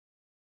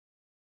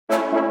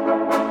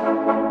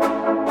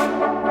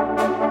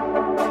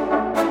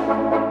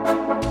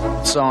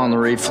It's all in the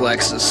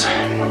reflexes.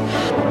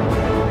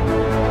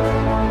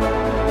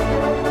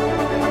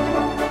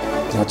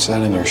 What's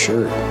that in your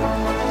shirt?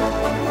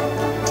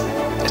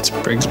 It's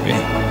Brigsby.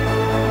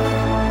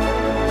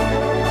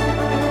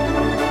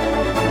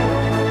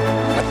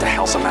 What the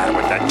hell's the matter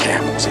with that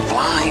camp? Is he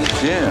blind?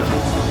 Yeah.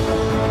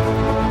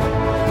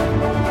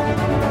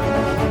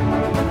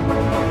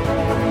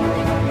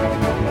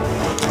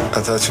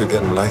 I thought you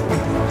didn't like me.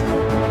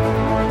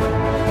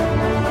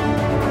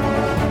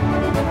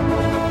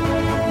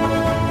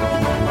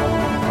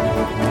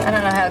 I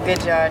don't know how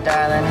good you are,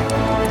 darling.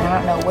 I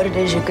don't know what it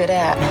is you're good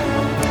at.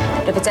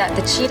 But if it's at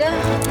the cheetah,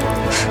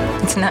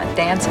 it's not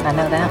dancing, I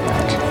know that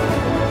much.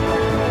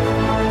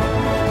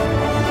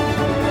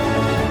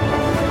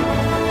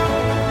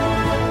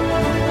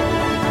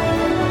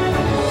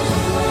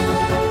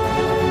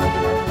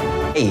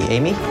 Hey,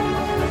 Amy.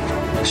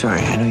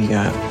 Sorry, I know you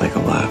got like a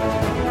lot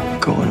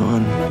going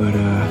on, but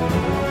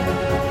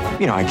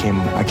I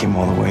came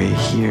all the way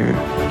here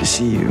to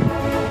see you,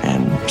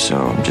 and so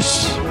I'm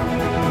just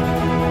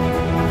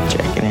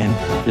checking in.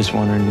 Just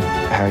wondering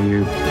how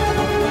you're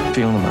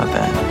feeling about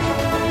that.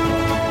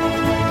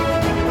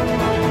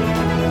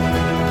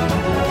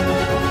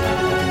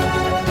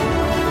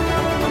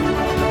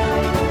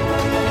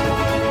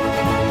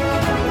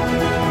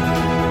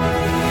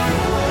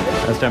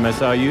 Last time I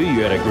saw you,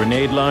 you had a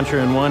grenade launcher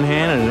in one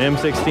hand and an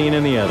M16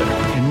 in the other.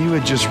 And you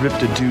had just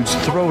ripped a dude's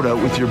throat out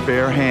with your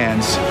bare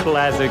hands.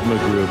 Classic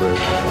MacGruber.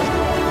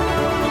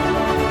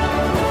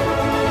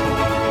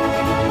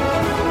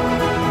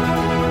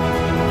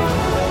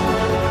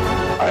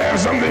 I have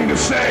something to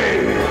say.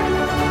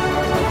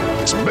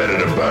 It's better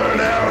to burn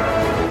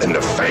out than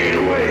to fade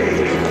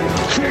away.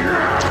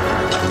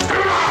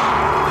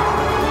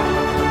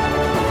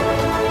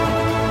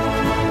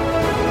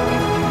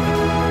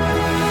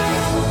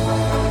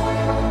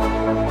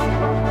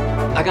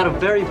 I got a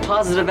very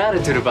positive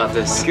attitude about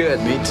this.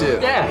 Good, me too.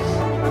 Yeah.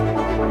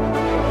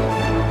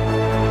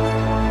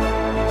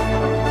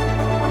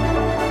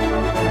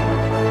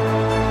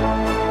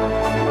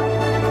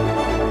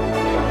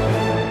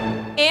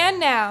 And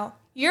now,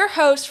 your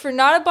host for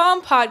Not a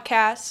Bomb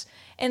Podcast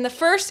and the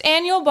first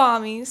annual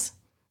Bommies,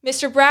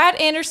 Mr. Brad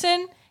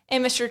Anderson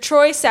and Mr.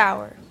 Troy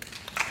Sauer.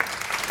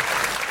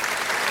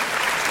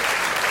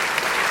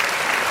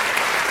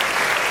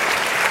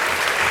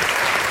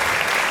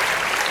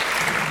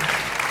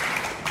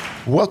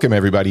 Welcome,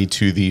 everybody,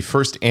 to the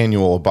first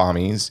annual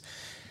Bommies.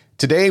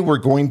 Today, we're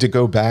going to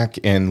go back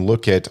and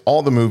look at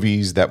all the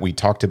movies that we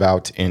talked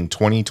about in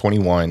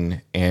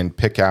 2021 and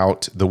pick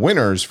out the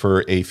winners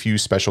for a few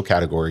special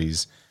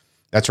categories.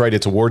 That's right,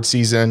 it's award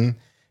season,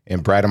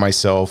 and Brad and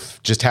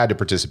myself just had to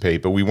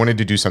participate, but we wanted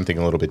to do something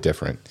a little bit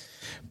different.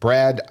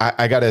 Brad,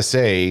 I gotta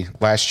say,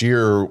 last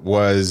year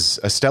was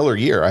a stellar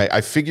year.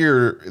 I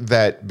figure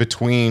that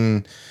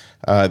between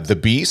The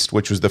Beast,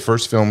 which was the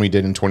first film we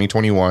did in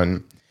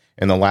 2021,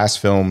 and the last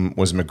film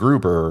was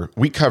MacGruber,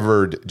 we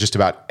covered just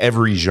about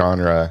every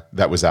genre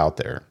that was out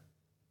there.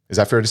 Is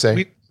that fair to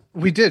say?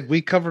 We did.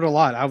 We covered a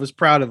lot. I was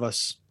proud of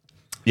us.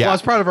 Yeah. Well, I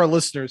was proud of our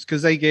listeners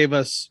because they gave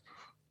us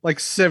like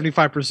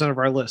 75% of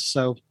our list.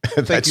 So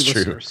thank you,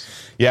 true. listeners.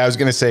 Yeah, I was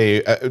going to say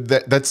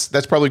that's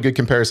probably a good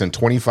comparison.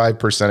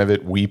 25% of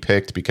it we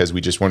picked because we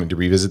just wanted to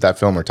revisit that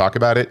film or talk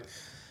about it.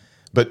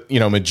 But,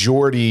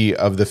 majority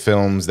of the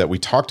films that we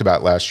talked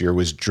about last year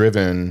was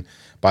driven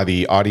by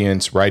the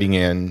audience writing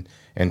in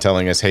and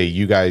telling us, hey,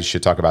 you guys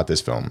should talk about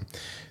this film.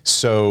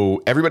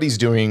 So everybody's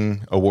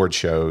doing award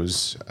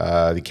shows.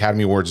 The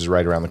Academy Awards is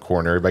right around the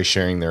corner. Everybody's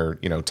sharing their,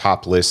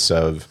 top lists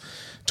of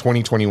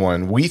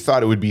 2021. We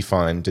thought it would be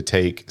fun to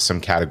take some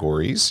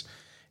categories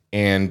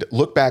and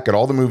look back at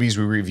all the movies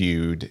we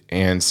reviewed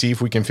and see if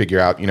we can figure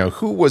out,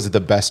 who was the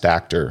best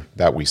actor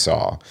that we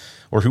saw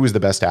or who was the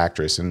best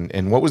actress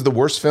and what was the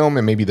worst film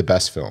and maybe the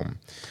best film.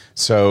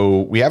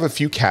 So we have a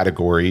few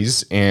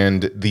categories,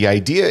 and the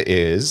idea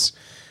is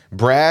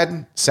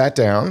Brad sat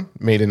down,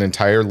 made an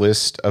entire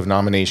list of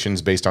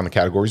nominations based on the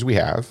categories we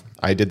have.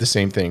 I did the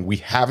same thing. We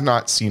have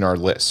not seen our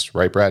list,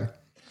 right, Brad?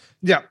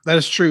 Yeah, that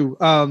is true.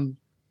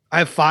 I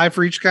have 5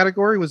 for each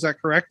category. Was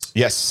that correct?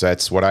 Yes,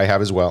 that's what I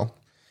have as well.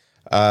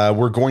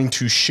 We're going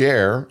to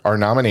share our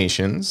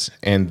nominations,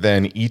 and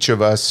then each of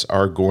us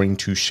are going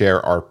to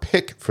share our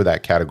pick for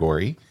that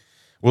category.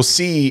 We'll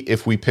see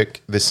if we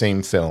pick the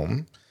same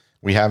film.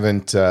 We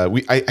haven't,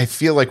 I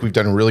feel like we've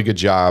done a really good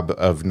job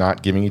of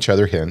not giving each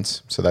other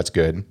hints, so that's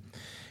good.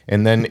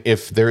 And then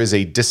if there is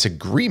a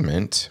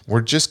disagreement,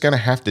 we're just going to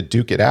have to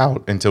duke it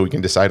out until we can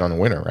decide on a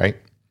winner, right?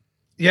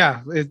 Yeah.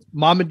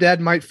 Mom and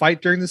Dad might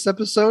fight during this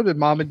episode, and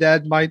Mom and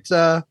Dad might,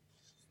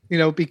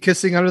 be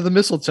kissing under the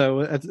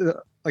mistletoe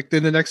like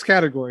in the next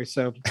category.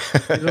 So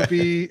it'll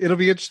be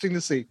interesting to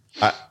see.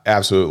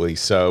 Absolutely.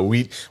 So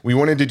we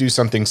wanted to do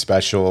something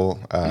special.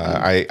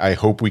 I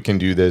hope we can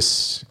do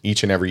this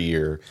each and every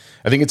year.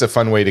 I think it's a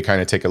fun way to kind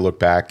of take a look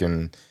back,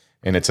 and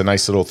it's a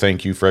nice little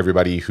thank you for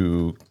everybody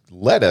who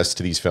led us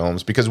to these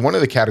films, because one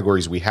of the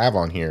categories we have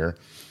on here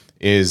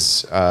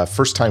is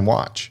first time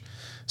watch.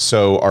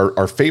 So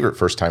our favorite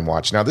first time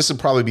watch. Now, this would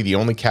probably be the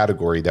only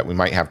category that we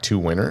might have two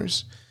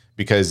winners,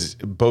 because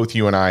both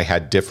you and I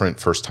had different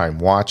first time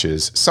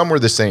watches. Some were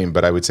the same,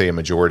 but I would say a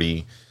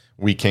majority,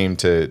 we came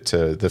to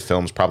the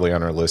films probably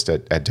on our list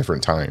at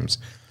different times.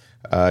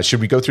 Should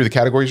we go through the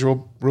categories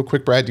real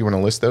quick, Brad? Do you want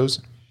to list those?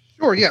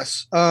 Sure,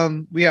 yes.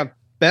 We have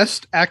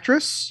Best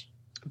Actress,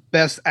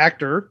 Best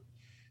Actor,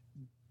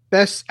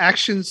 Best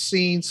Action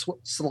Scene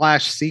 /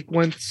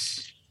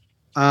 Sequence,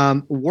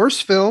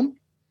 Worst Film,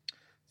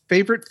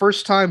 Favorite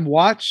First Time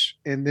Watch,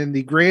 and then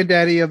the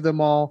granddaddy of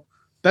them all,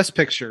 Best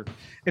Picture.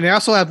 And I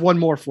also have one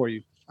more for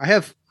you. I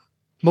have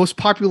Most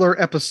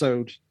Popular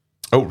Episode.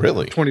 Oh,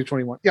 really?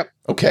 2021. Yep.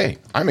 Okay,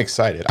 I'm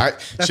excited.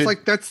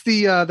 That's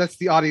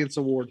the audience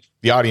award.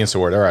 The audience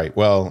award. All right.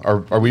 Well,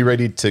 are we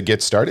ready to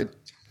get started?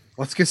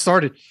 Let's get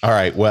started. All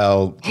right.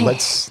 Well,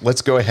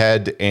 let's go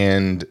ahead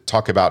and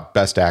talk about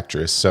Best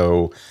Actress.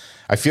 So,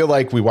 I feel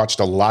like we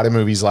watched a lot of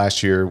movies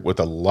last year with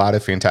a lot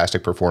of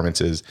fantastic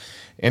performances,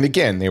 and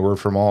again, they were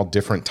from all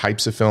different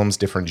types of films,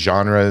 different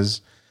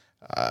genres.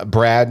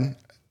 Brad,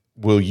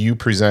 will you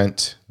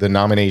present the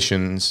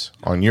nominations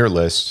on your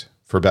list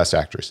for Best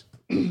Actress?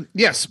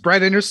 Yes,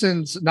 Brad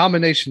Anderson's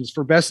nominations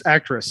for Best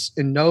Actress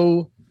in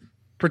no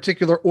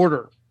particular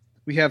order.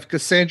 We have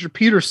Cassandra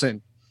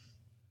Peterson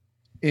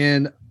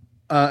in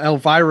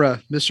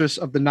Elvira, Mistress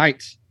of the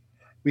Night.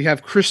 We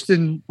have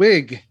Kristen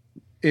Wiig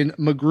in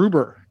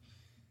MacGruber.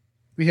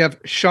 We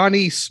have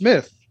Shawnee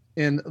Smith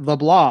in The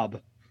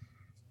Blob.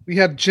 We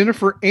have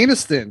Jennifer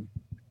Aniston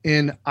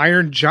in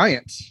Iron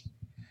Giant.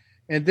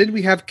 And then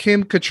we have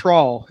Kim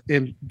Cattrall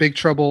in Big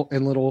Trouble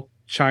in Little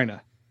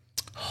China.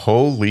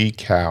 Holy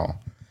cow.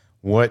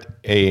 What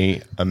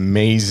a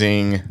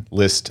amazing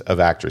list of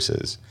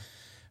actresses.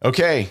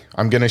 Okay,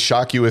 I'm going to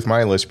shock you with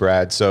my list,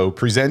 Brad. So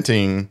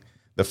presenting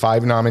the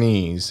 5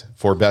 nominees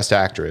for Best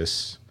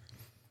Actress,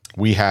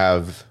 we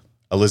have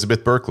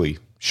Elizabeth Berkley,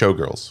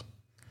 Showgirls.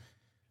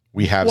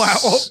 We have... Wow.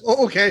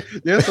 Okay.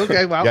 Yes.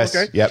 Okay. Wow. Yes,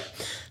 okay. Yep.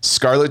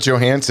 Scarlett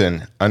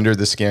Johansson, Under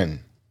the Skin.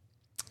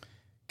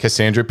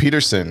 Cassandra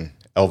Peterson,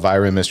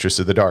 Elvira, Mistress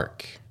of the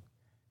Dark.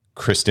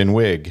 Kristen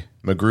Wiig,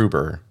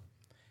 MacGruber.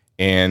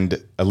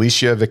 And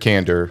Alicia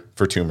Vikander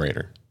for Tomb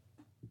Raider.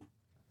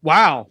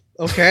 Wow.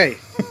 Okay.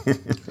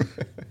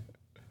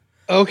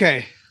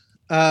 Okay.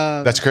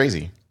 That's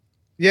crazy.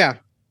 Yeah.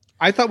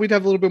 I thought we'd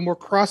have a little bit more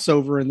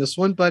crossover in this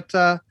one, but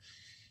oh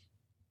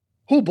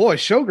boy,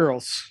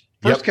 Showgirls.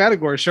 First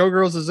category,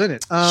 Showgirls is in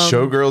it.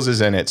 Showgirls is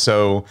in it.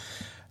 So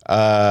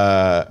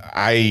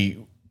I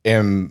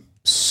am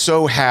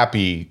so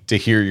happy to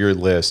hear your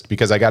list,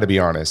 because I got to be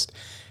honest,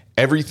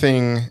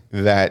 everything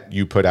that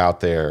you put out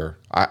there,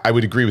 I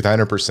would agree with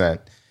 100%.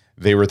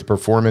 They were the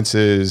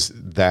performances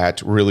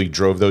that really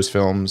drove those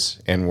films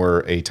and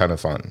were a ton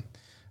of fun.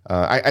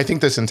 I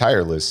think this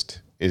entire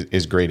list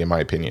is great in my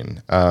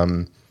opinion.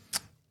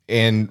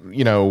 And,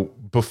 you know,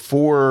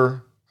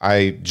 before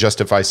I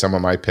justify some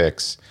of my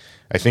picks,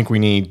 I think we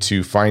need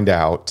to find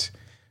out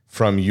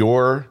from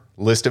your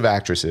list of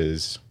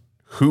actresses,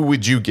 who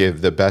would you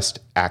give the Best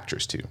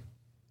Actress to?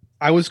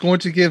 I was going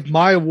to give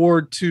my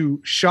award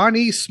to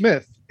Shawnee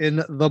Smith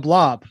in The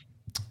Blob.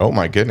 Oh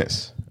my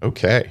goodness.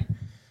 Okay.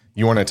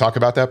 You want to talk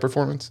about that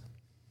performance?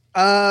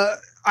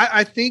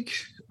 I think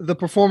the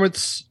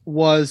performance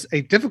was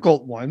a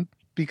difficult one,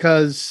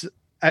 because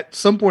at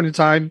some point in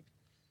time,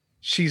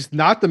 she's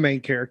not the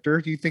main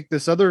character. You think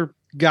this other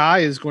guy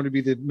is going to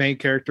be the main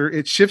character.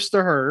 It shifts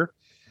to her.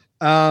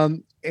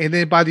 And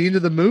then by the end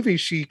of the movie,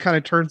 she kind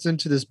of turns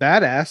into this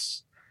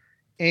badass.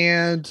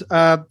 And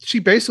she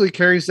basically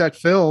carries that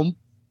film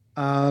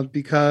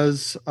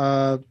because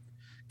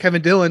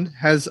Kevin Dillon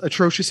has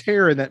atrocious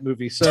hair in that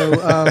movie. So,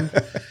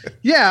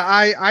 yeah,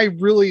 I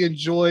really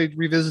enjoyed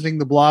revisiting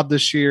The Blob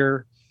this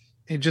year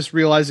and just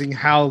realizing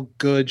how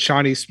good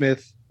Shawnee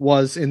Smith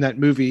was in that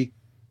movie.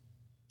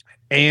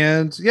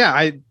 And, yeah,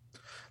 I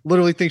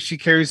literally think she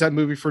carries that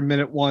movie from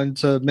minute 1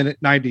 to minute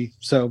 90.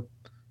 So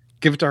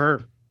give it to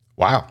her.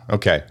 Wow.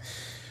 Okay.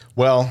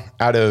 Well,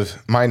 out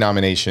of my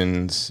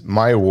nominations,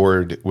 my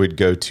award would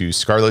go to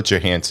Scarlett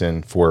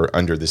Johansson for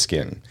Under the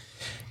Skin.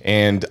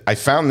 And I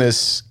found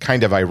this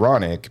kind of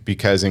ironic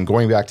because in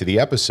going back to the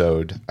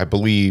episode, I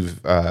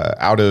believe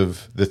out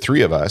of the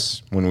 3 of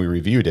us, when we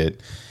reviewed it,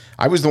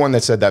 I was the one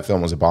that said that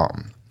film was a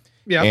bomb.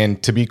 Yeah.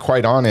 And to be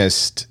quite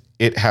honest,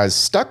 it has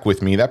stuck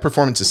with me. That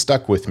performance has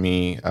stuck with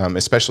me,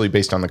 especially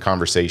based on the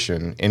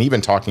conversation and even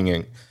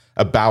talking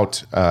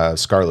about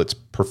Scarlett's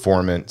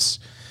performance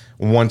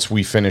once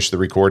we finished the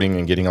recording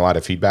and getting a lot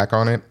of feedback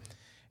on it.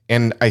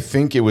 And I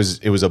think it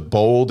was a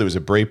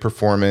brave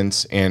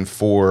performance. And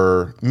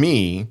for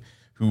me,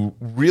 who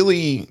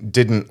really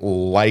didn't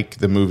like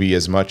the movie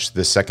as much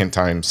the second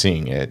time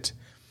seeing it,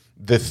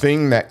 the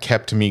thing that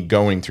kept me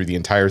going through the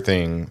entire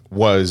thing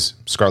was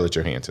Scarlett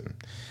Johansson.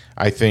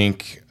 I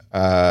think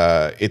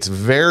it's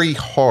very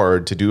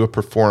hard to do a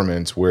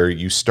performance where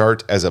you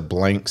start as a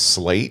blank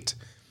slate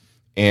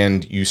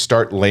and you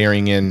start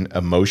layering in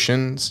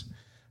emotions.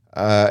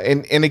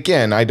 And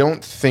again, I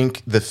don't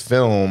think the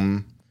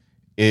film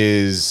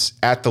is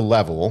at the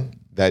level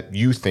that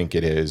you think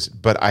it is,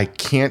 but I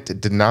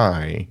can't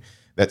deny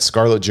that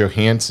Scarlett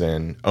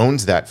Johansson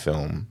owns that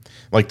film.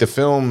 Like, the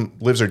film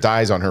lives or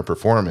dies on her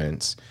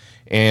performance.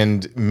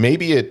 And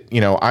maybe it,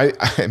 I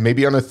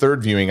maybe on a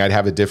third viewing, I'd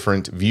have a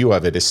different view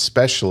of it,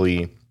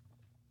 especially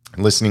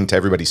listening to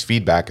everybody's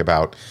feedback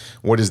about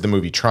what is the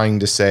movie trying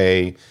to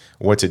say,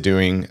 what's it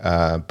doing.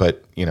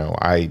 But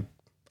I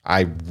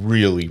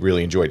really,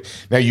 really enjoyed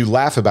it. Now, you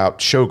laugh about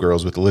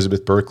Showgirls with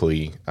Elizabeth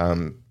Berkley.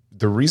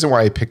 The reason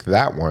why I picked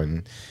that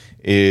one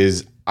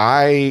is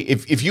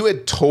if you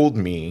had told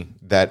me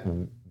that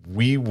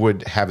we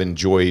would have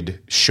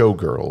enjoyed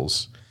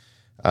Showgirls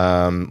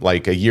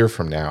like a year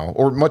from now,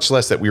 or much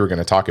less that we were going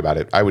to talk about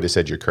it, I would have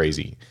said you're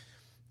crazy.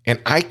 And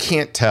I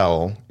can't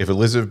tell if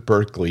Elizabeth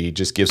Berkley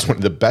just gives one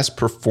of the best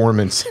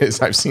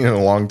performances I've seen in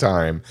a long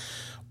time,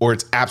 or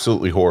it's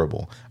absolutely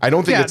horrible. I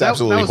don't think it's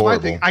absolutely that was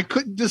horrible. My thing. I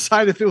couldn't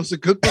decide if it was a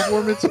good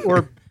performance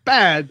or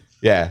bad.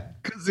 Yeah.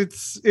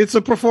 Because it's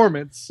a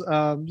performance.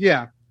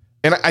 Yeah.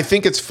 And I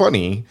think it's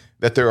funny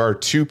that there are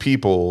two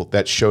people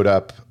that showed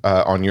up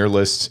on your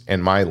list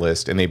and my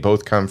list, and they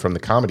both come from the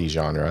comedy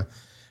genre.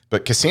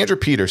 But Cassandra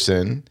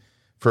Peterson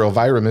for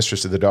Elvira,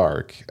 Mistress of the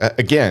Dark.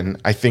 Again,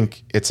 I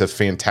think it's a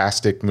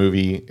fantastic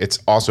movie. It's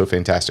also a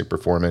fantastic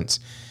performance.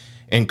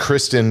 And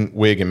Kristen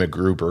Wiig and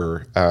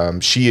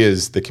MacGruber, she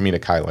is the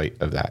comedic highlight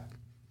of that.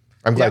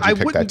 I'm glad you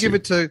picked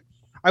that too.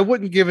 I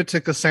wouldn't give it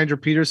to Cassandra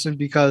Peterson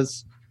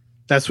because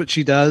that's what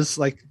she does.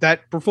 Like,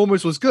 that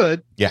performance was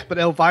good. Yeah. But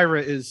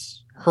Elvira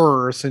is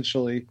her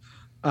essentially.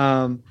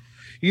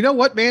 You know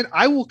what, man?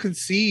 I will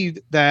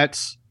concede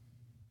that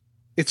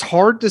it's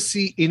hard to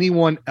see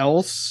anyone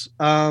else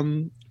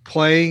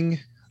playing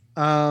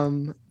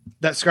that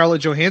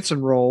Scarlett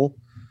Johansson role.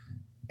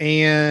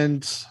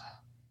 And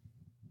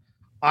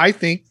I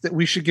think that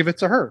we should give it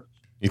to her.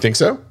 You think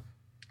so?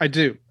 I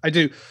do.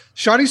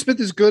 Shawnee Smith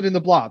is good in The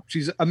Blob.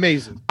 She's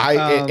amazing.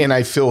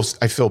 I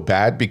feel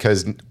bad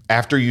because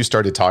after you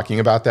started talking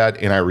about that,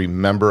 and I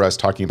remember us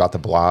talking about The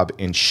Blob,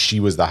 and she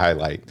was the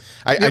highlight.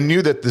 I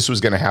knew that this was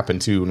going to happen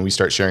too when we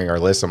start sharing our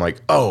list. I'm like,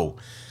 oh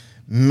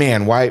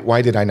man,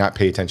 why did I not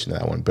pay attention to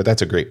that one? But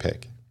that's a great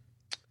pick.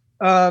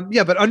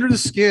 But Under the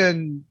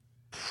Skin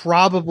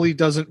probably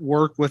doesn't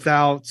work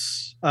without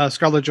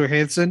Scarlett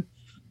Johansson.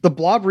 The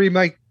Blob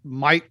remake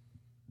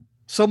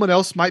someone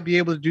else might be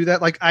able to do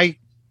that.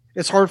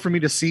 It's hard for me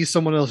to see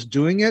someone else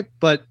doing it,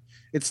 but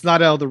it's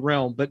not out of the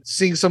realm. But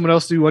seeing someone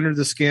else do Under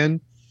the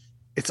Skin,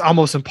 it's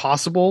almost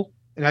impossible.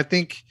 And I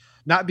think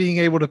not being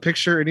able to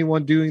picture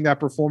anyone doing that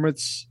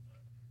performance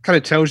kind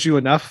of tells you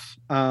enough.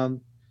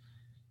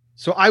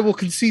 So I will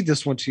concede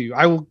this one to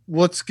you.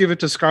 Let's give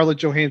it to Scarlett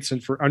Johansson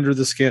for Under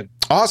the Skin.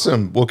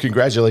 Awesome. Well,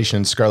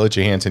 congratulations, Scarlett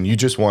Johansson. You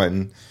just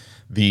won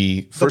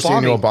the first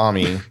annual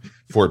Bommy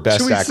for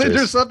Best Actress. Should we send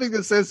her something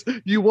that says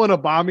you won a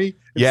Bommy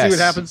and see what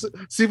happens?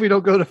 See if we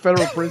don't go to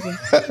federal prison.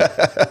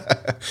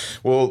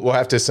 We'll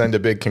have to send a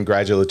big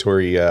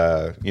congratulatory,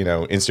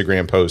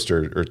 Instagram post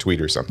or tweet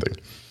or something.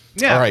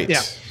 Yeah. All right.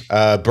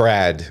 Yeah.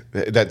 Brad,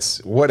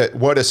 that's what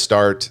a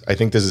start. I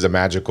think this is a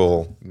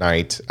magical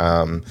night.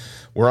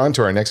 We're on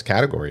to our next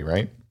category,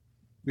 right?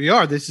 We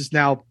are. This is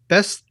now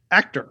Best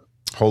Actor.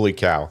 Holy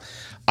cow.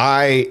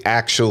 I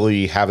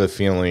actually have a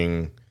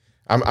feeling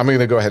I'm going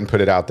to go ahead and put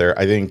it out there.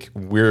 I think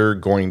we're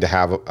going to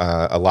have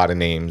a lot of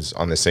names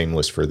on the same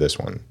list for this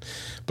one.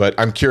 But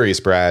I'm curious,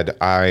 Brad.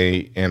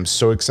 I am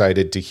so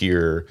excited to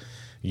hear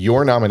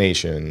your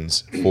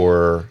nominations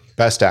for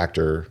Best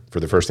Actor for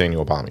the first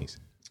annual Bommies.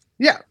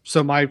 Yeah.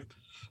 So my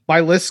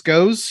list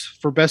goes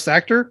for Best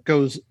Actor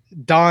goes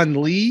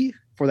Don Lee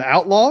for The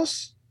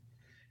Outlaws,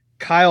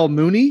 Kyle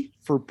Mooney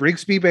for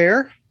Brigsby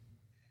Bear,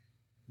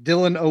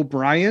 Dylan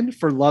O'Brien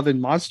for Love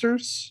and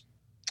Monsters,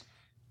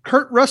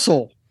 Kurt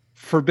Russell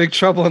for Big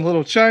Trouble in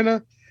Little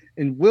China,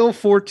 and Will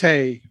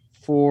Forte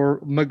for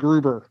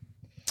MacGruber.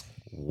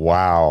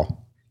 Wow.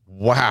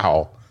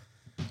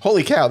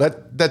 Holy cow.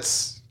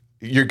 That's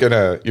you're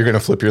gonna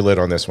flip your lid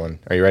on this one.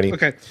 Are you ready?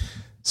 Okay.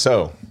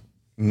 So,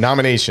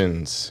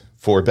 nominations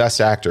for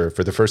Best Actor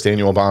for the first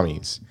annual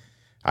Bommies.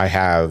 I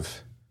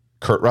have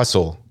Kurt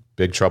Russell,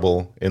 Big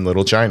Trouble in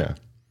Little China.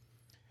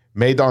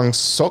 Mae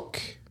Dong-suk,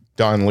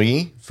 Don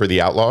Lee for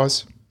The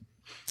Outlaws.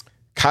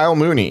 Kyle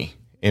Mooney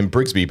in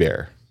Brigsby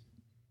Bear.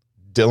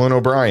 Dylan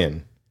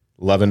O'Brien,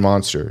 Love and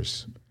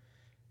Monsters.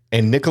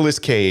 And Nicolas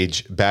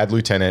Cage, Bad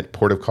Lieutenant,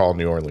 Port of Call,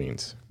 New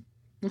Orleans.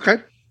 Okay.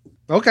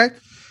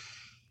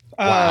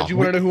 Wow. Do you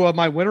want to know who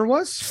my winner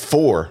was?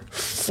 Four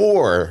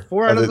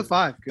out of the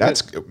 5.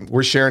 Good.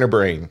 We're sharing a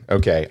brain.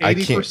 Okay.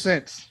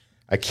 80%.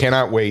 I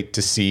cannot wait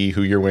to see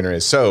who your winner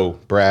is. So,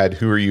 Brad,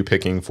 who are you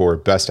picking for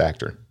Best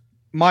Actor?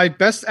 My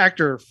Best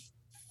Actor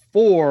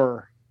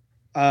for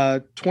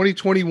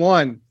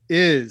 2021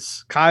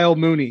 is Kyle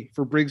Mooney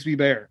for Brigsby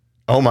Bear.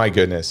 Oh my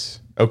goodness.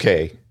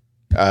 Okay.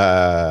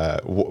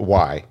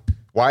 Why?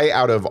 Why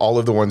out of all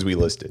of the ones we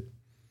listed?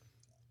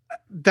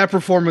 That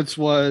performance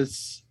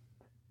was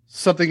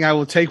something I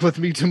will take with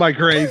me to my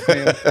grave,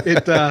 man.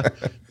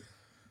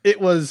 It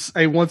was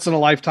a once in a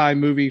lifetime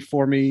movie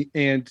for me.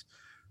 And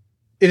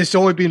it has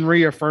only been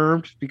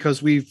reaffirmed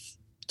because we've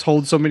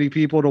told so many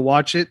people to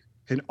watch it,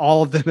 and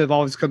all of them have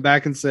always come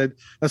back and said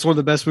that's one of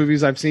the best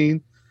movies I've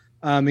seen.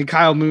 And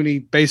Kyle Mooney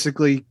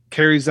basically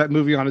carries that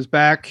movie on his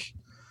back.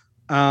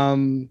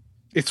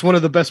 It's one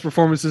of the best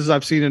performances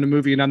I've seen in a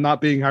movie, and I'm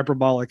not being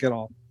hyperbolic at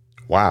all.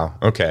 Wow.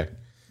 Okay.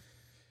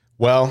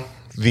 Well,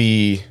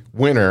 the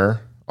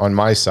winner on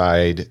my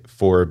side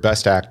for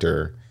Best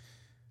Actor,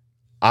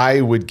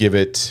 I would give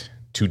it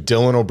to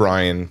Dylan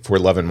O'Brien for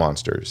Love and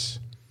Monsters.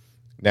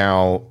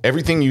 Now,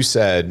 everything you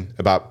said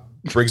about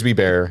Brigsby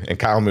Bear and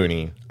Kyle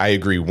Mooney, I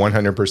agree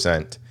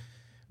 100%.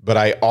 But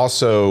I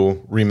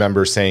also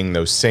remember saying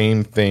those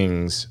same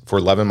things for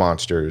Love and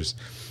Monsters.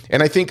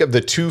 And I think of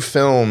the two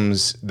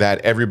films that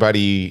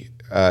everybody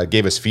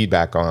gave us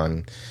feedback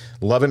on,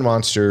 Love and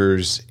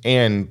Monsters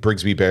and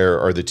Brigsby Bear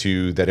are the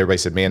two that everybody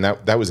said, man,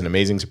 that was an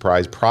amazing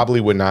surprise.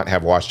 Probably would not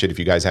have watched it if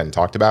you guys hadn't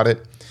talked about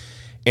it.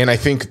 And I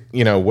think,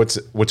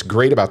 what's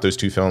great about those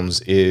two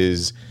films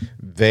is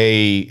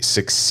they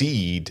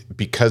succeed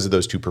because of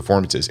those two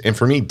performances. And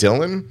for me,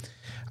 Dylan,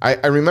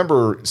 I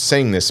remember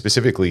saying this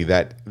specifically,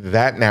 that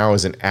now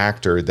is an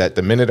actor that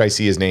the minute I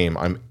see his name,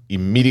 I'm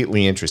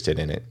immediately interested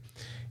in it.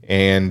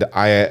 And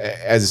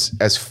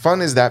as fun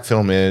as that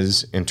film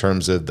is in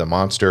terms of the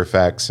monster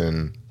effects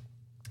and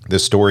the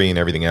story and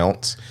everything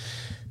else,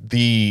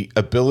 the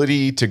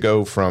ability to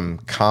go from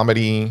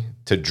comedy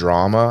to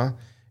drama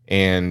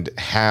and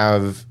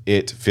have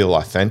it feel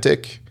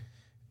authentic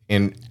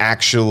and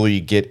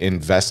actually get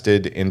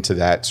invested into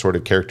that sort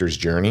of character's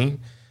journey,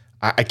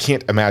 I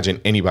can't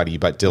imagine anybody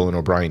but Dylan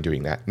O'Brien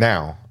doing that.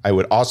 Now, I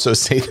would also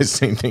say the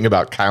same thing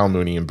about Kyle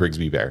Mooney and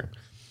Brigsby Bear.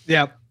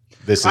 Yeah.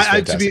 This is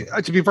fantastic.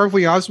 To be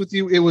perfectly honest with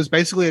you, it was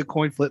basically a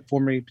coin flip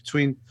for me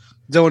between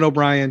Dylan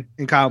O'Brien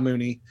and Kyle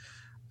Mooney.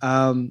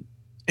 And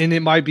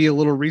it might be a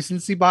little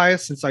recency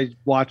bias since I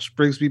watched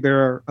Brigsby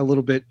Bear a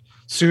little bit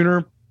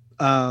sooner.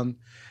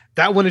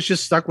 That one has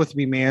just stuck with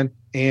me, man.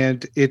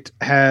 And it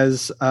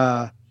has,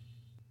 I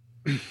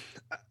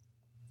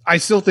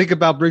still think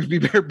about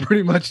Brigsby Bear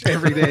pretty much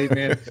every day,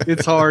 man.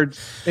 It's hard.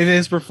 And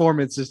his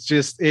performance is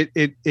just,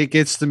 it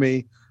gets to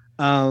me.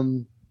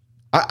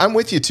 I'm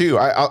with you too.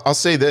 I'll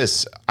say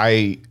this.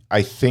 I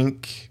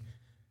think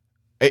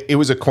it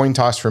was a coin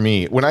toss for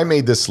me. When I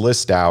made this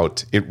list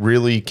out, it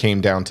really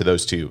came down to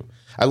those two.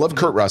 I love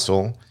Kurt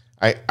Russell.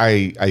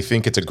 I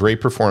think it's a great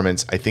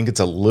performance. I think it's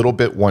a little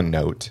bit one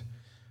note.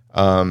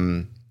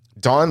 Don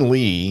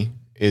Lee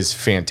is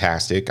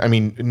fantastic. I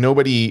mean,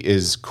 nobody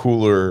is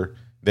cooler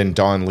than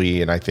Don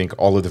Lee, and I think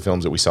all of the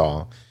films that we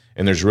saw,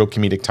 and there's real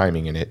comedic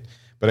timing in it.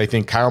 But I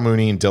think Kyle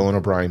Mooney and Dylan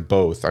O'Brien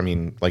both, I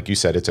mean, like you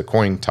said, it's a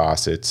coin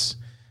toss. It's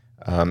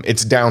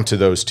down to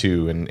those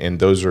two, and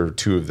those are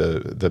two of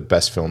the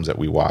best films that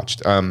we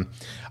watched.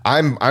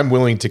 I'm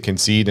willing to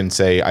concede and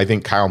say I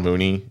think Kyle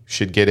Mooney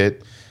should get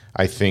it.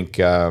 I think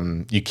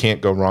you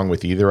can't go wrong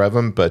with either of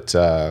them, but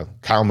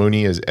Kyle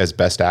Mooney as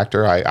Best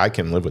Actor, I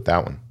can live with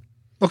that one.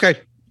 Okay,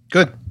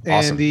 good.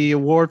 Awesome. And the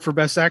award for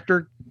Best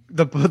Actor,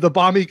 the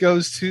Bombie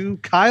goes to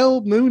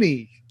Kyle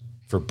Mooney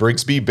for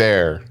Brigsby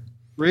Bear.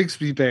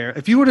 Brigsby Bear.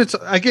 If you would have,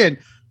 again,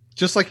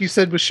 just like you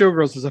said with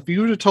Showgirls, if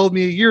you would have told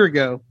me a year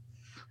ago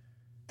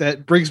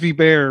that Brigsby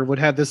Bear would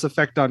have this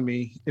effect on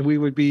me and we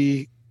would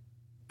be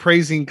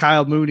praising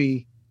Kyle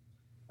Mooney,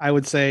 I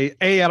would say,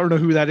 A, I don't know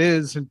who that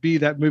is, and B,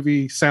 that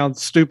movie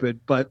sounds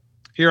stupid, but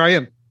here I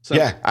am. So.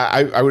 Yeah,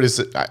 I would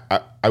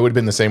have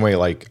been the same way.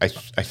 Like, I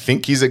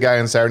think he's a guy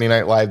on Saturday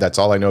Night Live. That's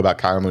all I know about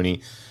Kyle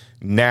Mooney.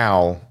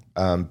 Now,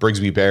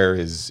 Brigsby Bear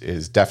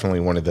is definitely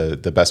one of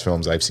the best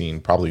films I've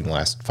seen probably in the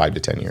last 5 to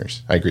 10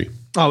 years. I agree.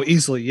 Oh,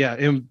 easily. Yeah.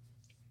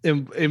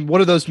 And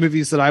one of those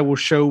movies that I will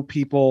show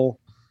people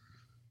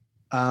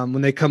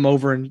when they come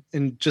over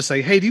and just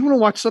say, hey, do you want to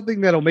watch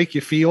something that'll make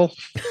you feel?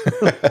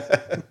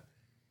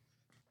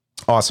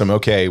 Awesome.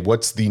 Okay.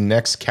 What's the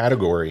next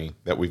category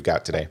that we've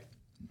got today?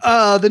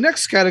 The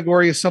next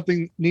category is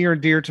something near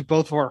and dear to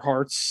both of our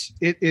hearts.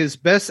 It is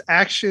Best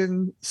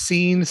Action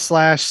Scene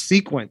 /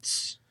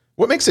 Sequence.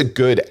 What makes a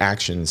good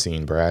action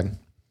scene, Brad?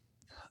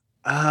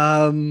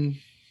 So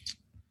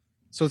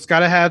it's got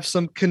to have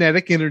some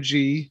kinetic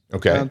energy.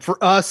 Okay.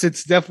 For us,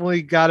 it's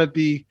definitely got to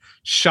be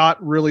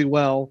shot really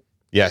well.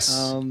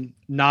 Yes.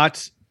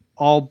 Not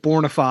all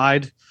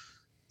bornified.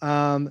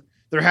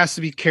 There has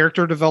to be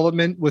character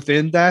development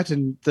within that,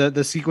 and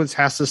the sequence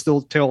has to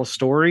still tell a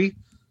story.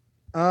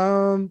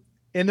 And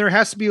there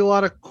has to be a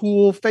lot of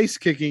cool face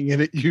kicking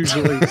in it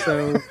usually.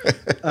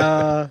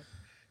 So,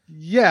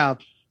 yeah,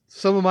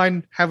 some of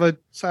mine have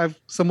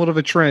somewhat of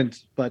a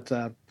trend, but,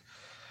 did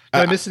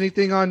I miss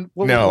anything on?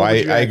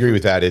 I agree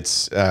with that.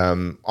 It's,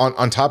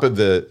 on top of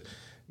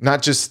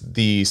not just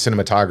the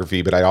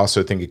cinematography, but I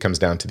also think it comes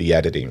down to the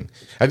editing.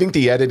 I think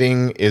the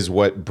editing is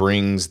what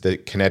brings the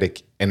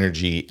kinetic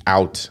energy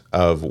out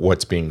of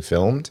what's being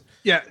filmed.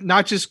 Yeah.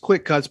 Not just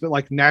quick cuts, but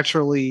like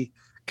naturally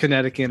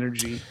kinetic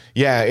energy.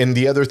 Yeah. And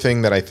the other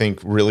thing that I think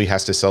really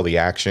has to sell the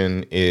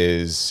action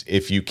is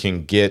if you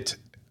can get,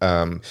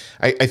 I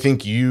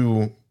think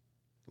you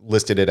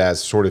listed it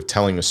as sort of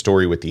telling a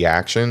story with the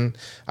action.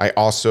 I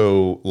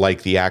also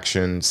like the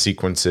action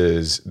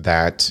sequences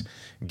that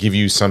give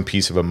you some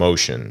piece of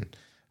emotion.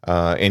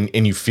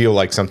 And you feel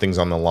like something's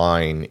on the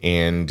line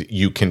and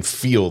you can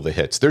feel the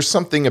hits. There's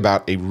something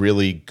about a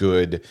really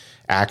good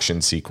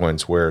action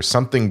sequence where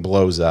something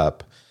blows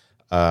up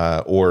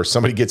or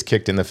somebody gets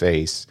kicked in the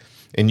face,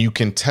 and you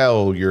can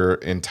tell you're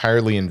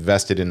entirely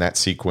invested in that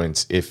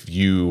sequence if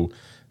your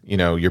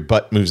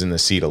butt moves in the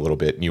seat a little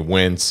bit and you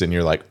wince and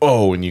you're like,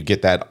 oh, and you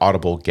get that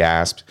audible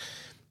gasp.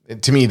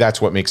 To me,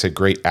 that's what makes a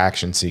great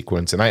action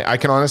sequence. And I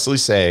can honestly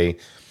say,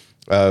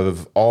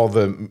 of all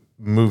the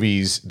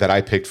movies that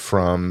I picked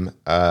from,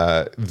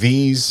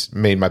 these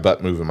made my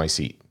butt move in my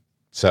seat.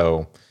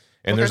 So,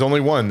 and there's only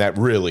one that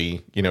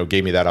really,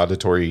 gave me that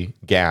auditory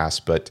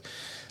gasp. But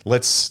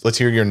let's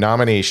hear your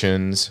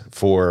nominations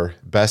for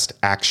best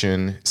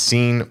action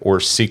scene or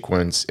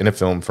sequence in a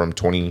film from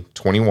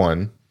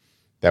 2021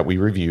 that we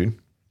reviewed.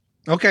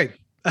 Okay.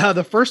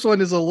 The first one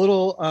is a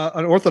little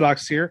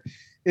unorthodox here.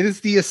 It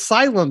is the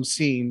asylum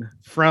scene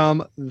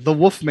from The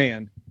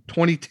Wolfman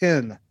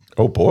 2010.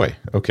 Oh boy.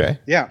 Okay.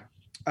 Yeah.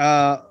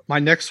 My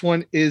next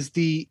one is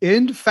the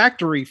end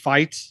factory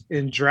fight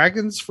in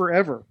Dragons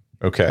Forever.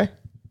 Okay.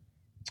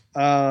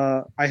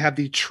 I have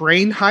the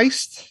train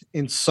heist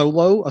in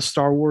Solo, A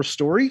Star Wars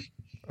Story.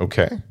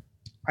 Okay.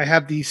 I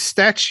have the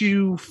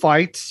statue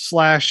fight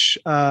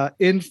 /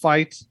 end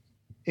fight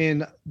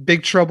in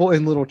Big Trouble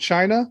in Little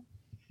China.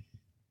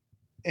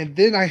 And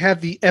then I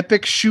have the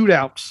epic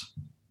shootout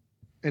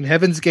in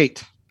Heaven's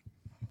Gate.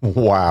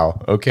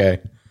 Wow. Okay.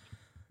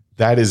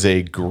 That is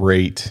a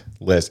great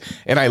list.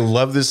 And I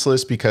love this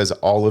list because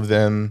all of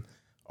them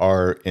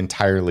are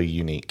entirely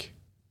unique.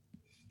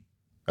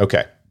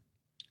 Okay.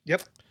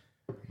 Yep.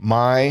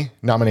 My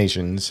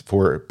nominations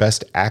for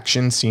best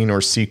action scene or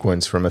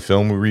sequence from a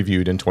film we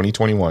reviewed in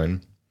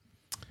 2021: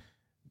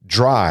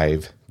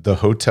 Drive, the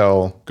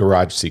hotel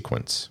garage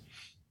sequence.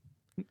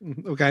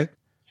 Okay.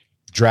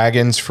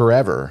 Dragons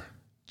Forever,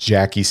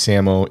 Jackie,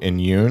 Samo, and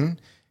Yoon,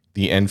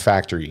 the end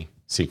factory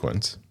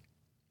sequence.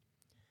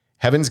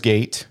 Heaven's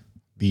Gate,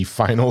 the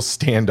final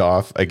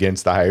standoff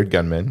against the hired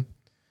gunman.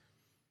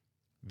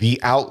 The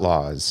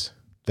Outlaws,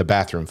 the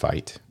bathroom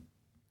fight.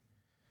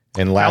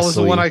 And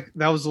lastly,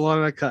 that was the one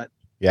I cut.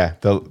 Yeah,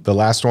 the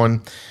last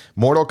one,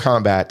 Mortal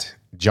Kombat,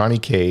 Johnny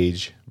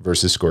Cage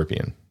versus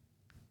Scorpion.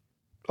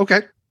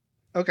 Okay.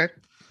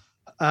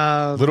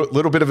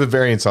 Little bit of a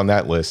variance on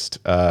that list.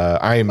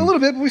 A little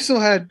bit, but we still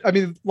had,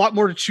 a lot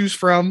more to choose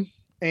from,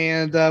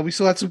 and we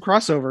still had some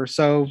crossover.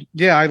 So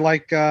yeah, I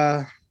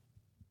can't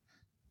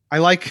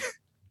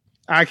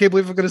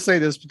believe I'm going to say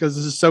this because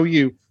this is so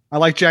you. I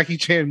like Jackie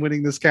Chan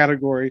winning this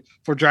category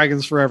for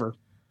Dragons Forever.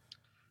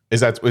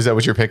 Is that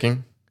what you're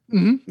picking?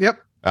 Mm-hmm. Yep.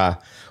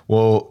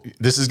 Well,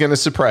 this is going to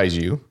surprise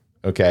you.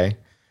 Okay.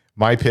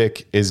 My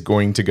pick is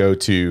going to go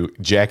to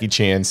Jackie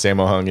Chan,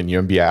 Sammo Hung, and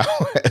Yuen Biao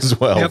as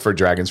well for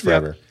Dragons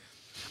Forever.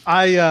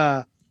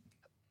 Yep.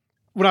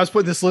 When I was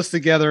putting this list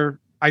together,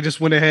 I just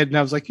went ahead and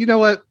I was like, you know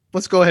what?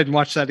 Let's go ahead and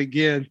watch that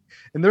again.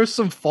 And there's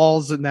some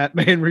falls in that,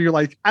 man, where you're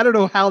like, I don't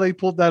know how they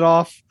pulled that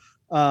off.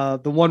 The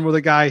one where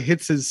the guy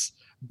hits his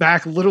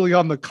back literally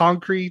on the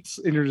concrete,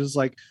 and you're just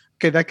like,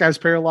 okay, that guy's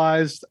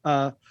paralyzed.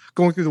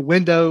 Going through the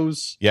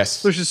windows.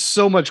 Yes. There's just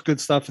so much good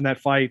stuff in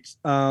that fight.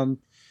 And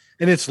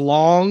it's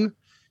long,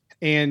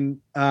 and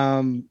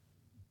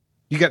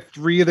you got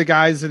 3 of the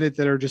guys in it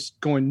that are just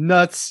going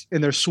nuts,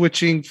 and they're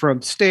switching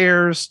from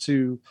stairs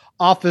to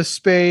office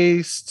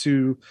space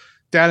to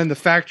down in the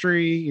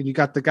factory. And you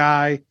got the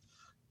guy,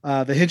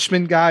 the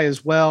henchman guy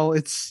as well.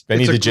 It's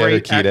Benny it's the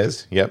Jet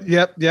Urquidez.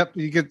 Yep.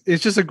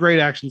 It's just a great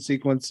action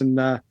sequence. And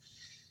I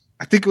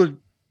think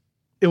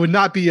it would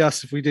not be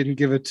us if we didn't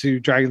give it to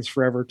Dragons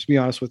Forever, to be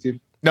honest with you.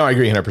 No, I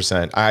agree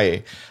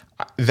 100%.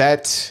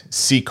 That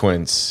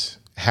sequence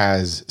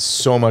has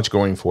so much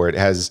going for it. It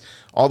has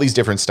all these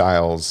different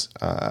styles.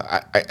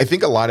 I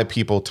think a lot of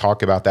people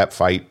talk about that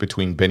fight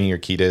between Benny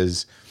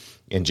Urquidez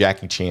and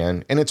Jackie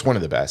Chan, and it's one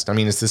of the best.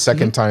 It's the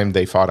second time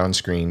they fought on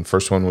screen.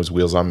 First one was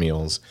Wheels on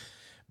Meals.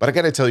 But I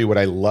got to tell you what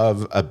I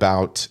love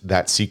about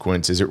that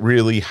sequence is it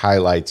really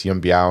highlights Yuen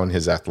Biao and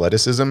his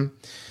athleticism,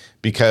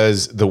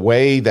 because the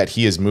way that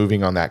he is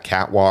moving on that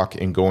catwalk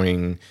and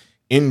going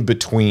in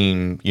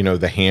between,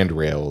 the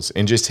handrails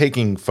and just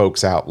taking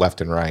folks out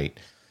left and right.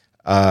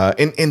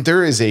 And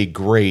there is a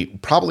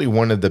great, probably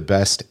one of the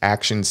best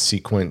action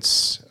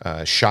sequence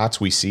shots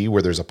we see,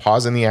 where there's a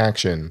pause in the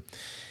action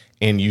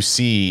and you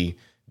see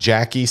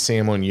Jackie,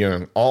 Sammo, and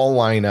Young all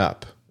line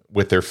up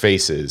with their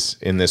faces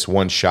in this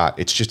one shot.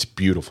 It's just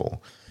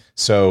beautiful.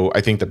 So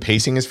I think the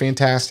pacing is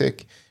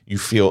fantastic. You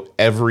feel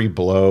every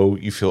blow.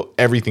 You feel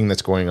everything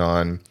that's going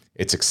on.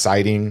 It's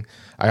exciting.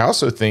 I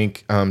also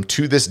think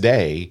to this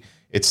day,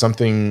 it's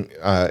something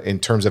in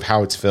terms of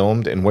how it's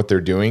filmed and what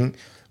they're doing,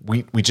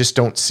 we just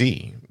don't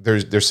see.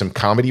 There's some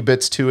comedy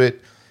bits to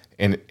it.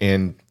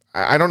 And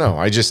I don't know.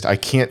 I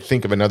can't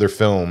think of another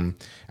film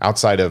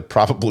outside of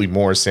probably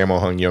more Sammo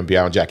Hung, Yuen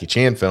Biao, and Jackie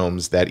Chan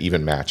films that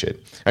even match it.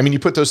 You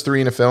put those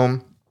 3 in a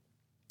film,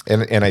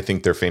 And I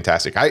think they're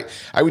fantastic. I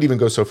would even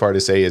go so far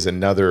to say as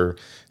another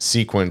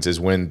sequence is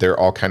when they're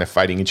all kind of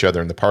fighting each other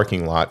in the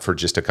parking lot for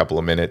just a couple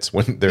of minutes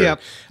when they're,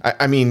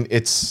 I mean,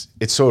 it's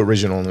so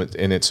original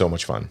and it's so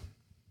much fun.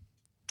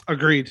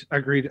 Agreed.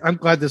 I'm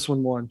glad this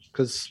one won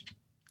because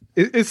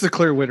it's the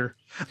clear winner.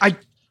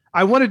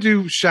 I want to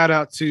do shout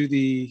out to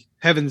the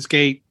Heaven's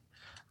Gate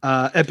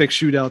epic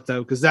shootout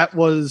though, because that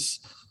was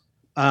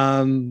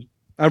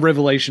a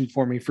revelation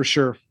for me for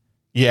sure.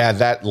 Yeah,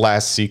 that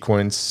last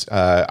sequence,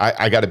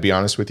 I got to be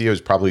honest with you, it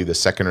was probably the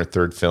second or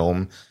third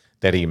film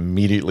that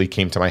immediately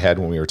came to my head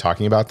when we were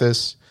talking about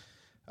this.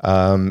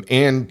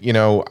 And, you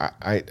know,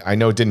 I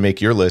know it didn't make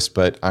your list,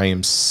 but I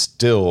am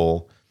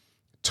still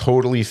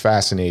totally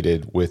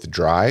fascinated with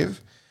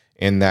Drive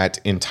and that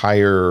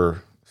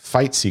entire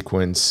fight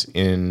sequence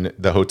in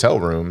the hotel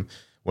room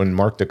when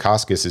Mark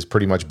Dacascos is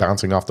pretty much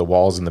bouncing off the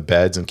walls and the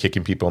beds and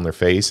kicking people in their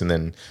face and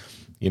then,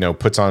 you know,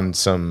 puts on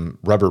some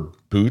rubber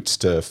boots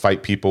to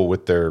fight people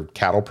with their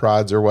cattle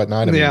prods or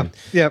whatnot. I mean,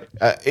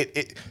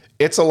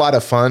 it's a lot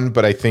of fun,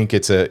 but I think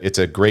it's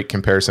a great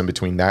comparison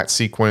between that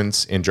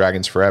sequence and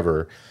Dragons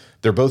Forever.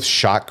 They're both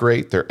shot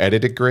great. They're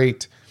edited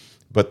great,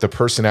 but the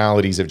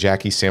personalities of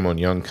Jackie, Samo, and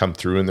Young come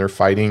through in their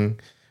fighting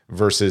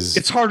versus...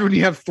 It's hard when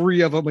you have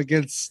three of them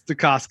against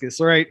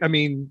Dacascos, right? I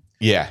mean...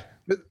 Yeah.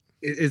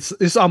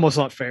 It's almost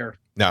not fair.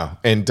 No,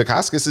 and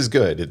Dacascos is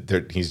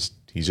good. He's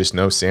just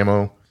no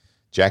Samo,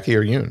 Jackie,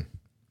 or Yoon.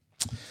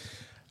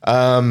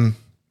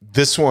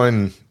 This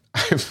one,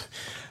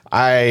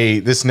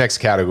 this next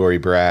category,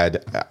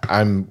 Brad,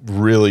 I'm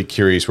really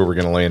curious where we're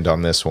going to land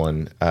on this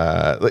one.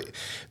 Like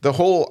the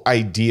whole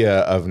idea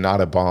of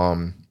Not a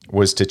Bomb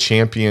was to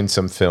champion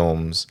some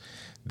films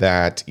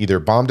that either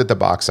bombed at the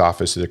box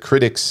office or the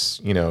critics,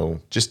 you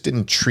know, just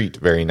didn't treat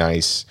very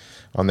nice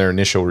on their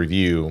initial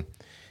review.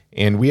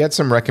 And we had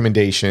some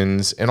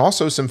recommendations and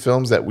also some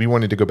films that we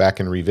wanted to go back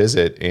and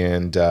revisit.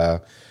 And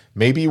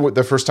maybe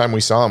the first time we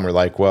saw them, we're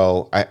like,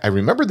 well, I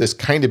remember this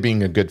kind of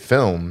being a good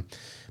film.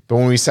 But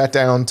when we sat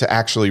down to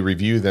actually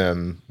review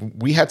them,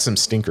 we had some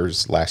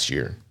stinkers last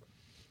year.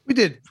 We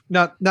did.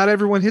 Not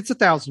everyone hits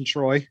 1,000,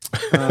 Troy.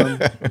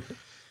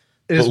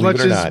 As much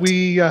as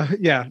we,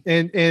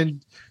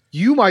 and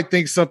you might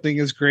think something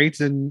is great.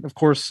 And of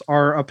course,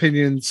 our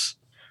opinions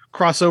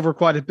cross over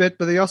quite a bit,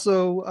 but they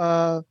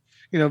also,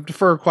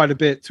 defer quite a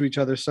bit to each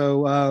other.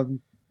 So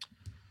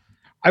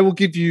I will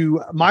give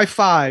you my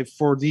 5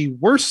 for the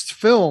worst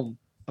film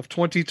of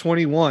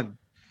 2021.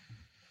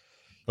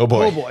 Oh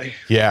boy. Oh boy.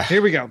 Yeah.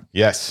 Here we go.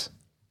 Yes.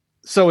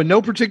 So in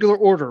no particular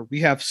order,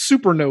 we have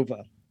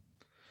Supernova.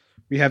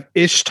 We have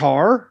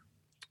Ishtar,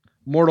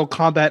 Mortal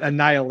Kombat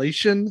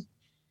Annihilation,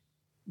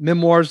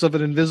 Memoirs of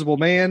an Invisible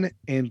Man,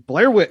 and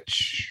Blair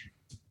Witch.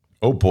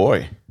 Oh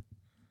boy.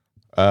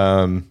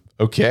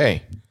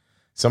 Okay.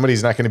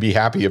 Somebody's not going to be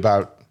happy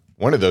about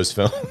one of those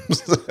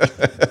films.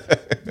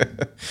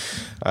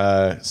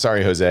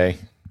 Sorry, Jose.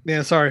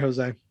 Yeah, sorry,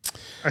 Jose.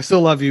 I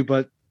still love you,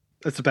 but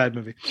it's a bad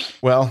movie.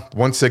 Well,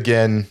 once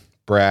again,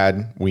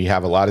 Brad, we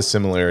have a lot of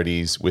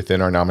similarities within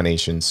our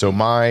nominations. So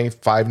my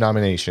 5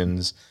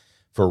 nominations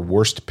for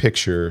worst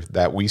picture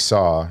that we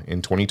saw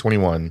in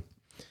 2021,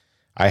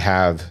 I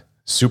have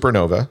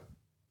Supernova.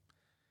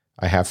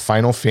 I have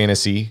Final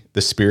Fantasy,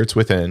 The Spirits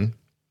Within.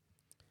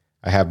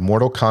 I have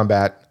Mortal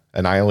Kombat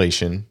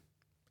Annihilation.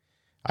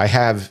 I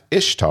have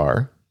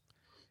Ishtar,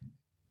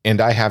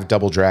 and I have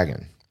Double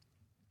Dragon.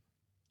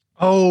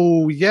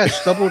 Oh,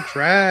 yes, Double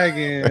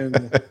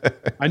Dragon.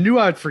 I knew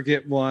I'd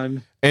forget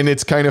one. And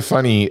it's kind of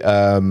funny.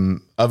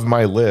 Of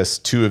my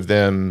list, 2 of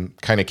them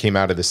kind of came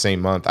out of the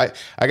same month. I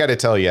got to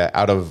tell you,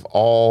 out of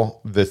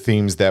all the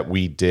themes that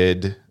we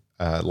did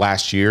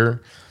last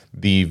year,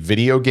 the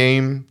video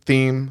game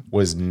theme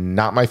was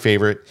not my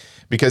favorite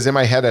because in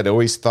my head, I'd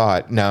always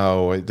thought,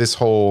 no, this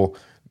whole...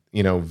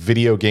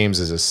 video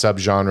games as a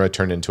subgenre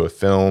turned into a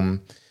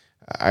film.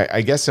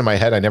 I guess in my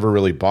head, I never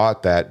really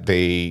bought that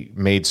they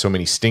made so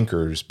many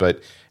stinkers.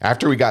 But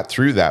after we got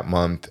through that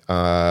month,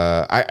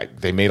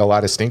 they made a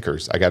lot of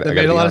stinkers. They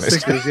made a lot of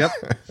stinkers.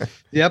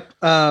 Yep.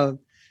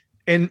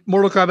 And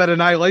Mortal Kombat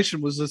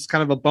Annihilation was this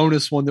kind of a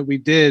bonus one that we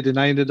did, and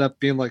I ended up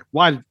being like,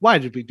 "Why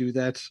did we do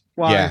that?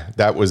 Why?" Yeah,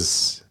 that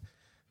was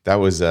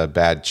a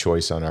bad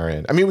choice on our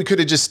end. I mean, we could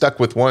have just stuck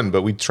with one,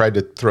 but we tried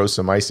to throw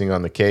some icing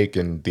on the cake,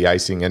 and the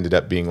icing ended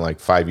up being like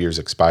 5 years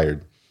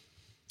expired.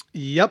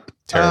 Yep.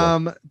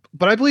 Terrible.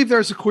 But I believe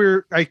there's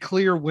a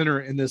clear winner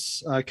in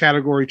this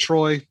category,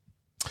 Troy.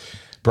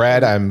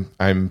 Brad,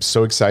 I'm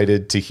so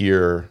excited to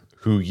hear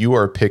who you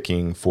are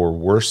picking for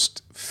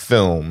worst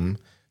film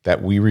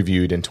that we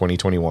reviewed in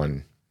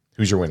 2021.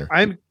 Who's your winner?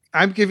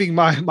 I'm giving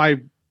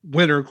my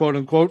winner, quote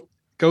unquote,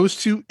 goes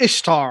to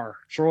Ishtar,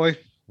 Troy.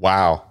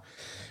 Wow.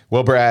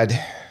 Well, Brad,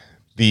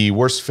 the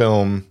worst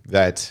film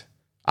that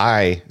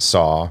I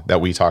saw that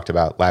we talked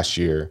about last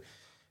year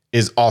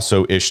is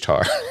also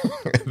Ishtar.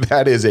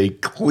 That is a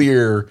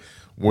clear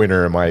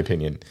winner, in my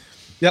opinion.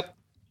 Yep.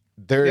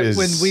 When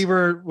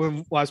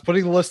I was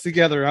putting the list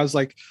together, I was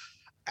like,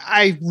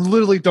 I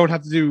literally don't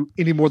have to do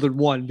any more than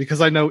one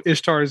because I know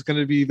Ishtar is going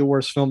to be the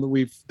worst film that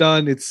we've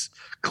done. It's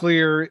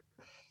clear.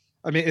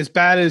 I mean, as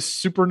bad as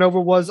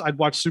Supernova was, I'd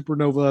watch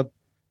Supernova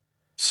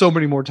so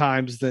many more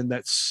times than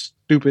that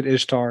stupid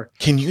Ishtar.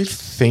 Can you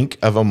think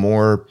of a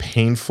more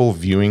painful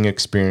viewing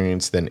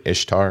experience than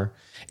Ishtar?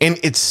 And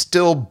it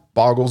still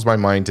boggles my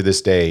mind to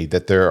this day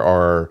that there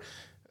are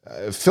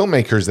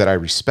filmmakers that I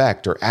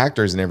respect or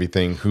actors and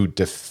everything who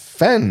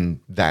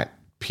defend that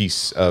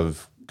piece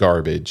of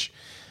garbage.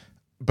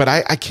 But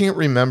I can't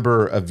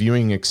remember a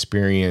viewing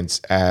experience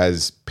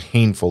as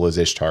painful as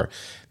Ishtar.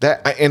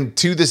 And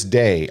to this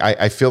day,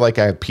 I feel like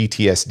I have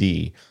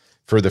PTSD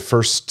for the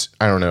first,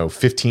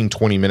 15,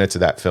 20 minutes of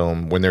that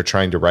film when they're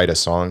trying to write a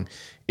song.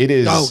 It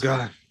is, oh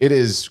God. It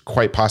is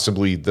quite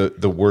possibly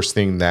the worst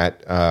thing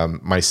that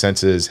my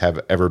senses have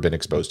ever been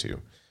exposed to.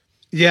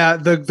 Yeah,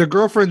 the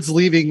girlfriend's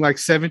leaving like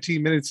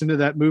 17 minutes into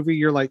that movie.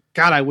 You're like,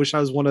 God, I wish I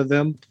was one of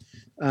them.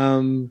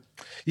 I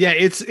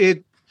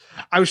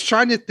was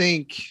trying to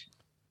think,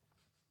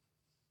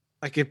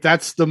 like, if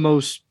that's the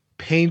most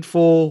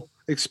painful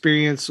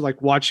experience,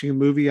 like watching a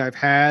movie I've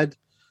had,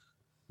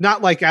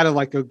 not like out of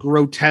like a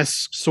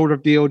grotesque sort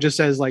of deal, just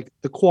as like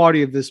the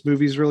quality of this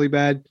movie is really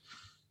bad.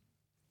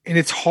 And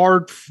it's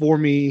hard for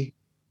me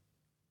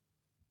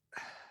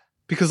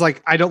because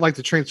like, I don't like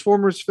the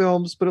Transformers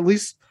films, but at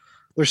least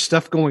there's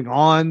stuff going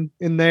on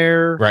in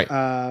there.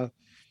 Right.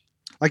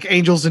 Like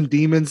Angels and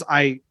Demons,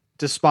 I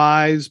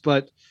despise,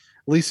 but at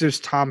least there's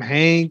Tom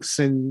Hanks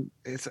and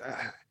it's,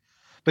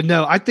 but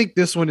no, I think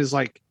this one is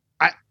like,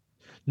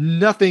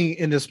 nothing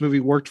in this movie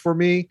worked for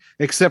me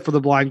except for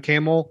the blind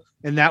camel.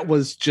 And that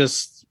was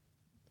just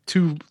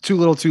too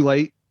little too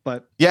late.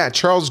 But yeah,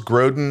 Charles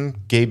Grodin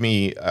gave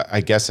me,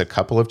 I guess, a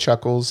couple of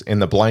chuckles,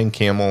 and the blind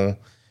camel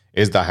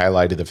is the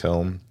highlight of the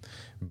film.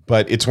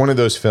 But it's one of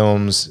those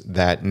films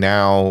that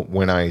now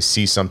when I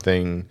see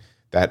something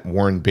that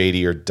Warren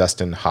Beatty or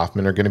Dustin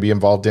Hoffman are going to be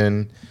involved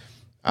in,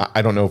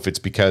 I don't know if it's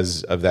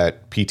because of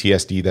that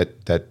PTSD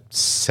that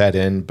set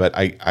in, but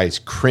I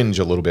cringe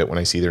a little bit when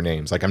I see their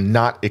names. Like, I'm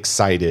not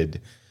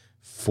excited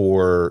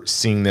for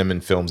seeing them in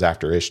films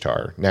after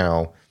Ishtar.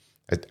 Now,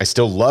 I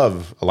still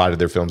love a lot of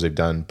their films they've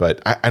done,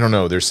 but I don't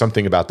know. There's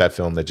something about that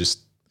film that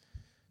just,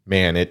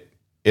 man, it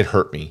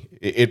hurt me.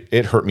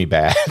 It hurt me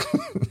bad.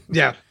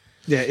 Yeah.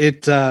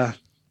 It,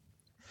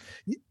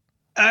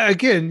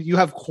 again, you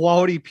have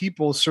quality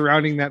people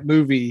surrounding that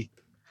movie.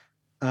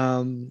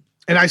 And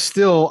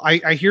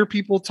I hear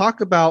people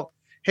talk about,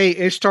 hey,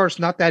 Ishtar's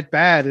not that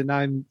bad. And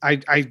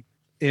I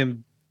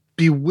am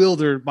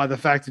bewildered by the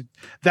fact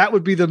that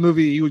would be the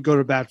movie that you would go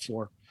to bat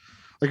for.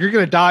 Like, you're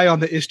going to die on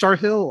the Ishtar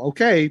Hill.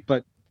 Okay.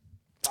 But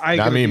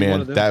not me,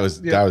 man. That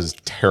was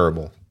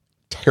terrible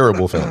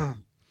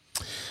film.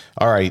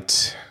 All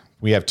right.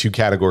 We have two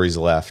categories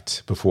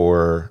left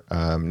before,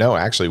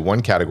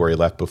 one category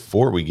left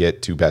before we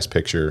get to Best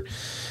Picture.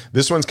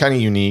 This one's kind of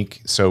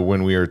unique. So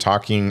when we were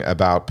talking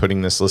about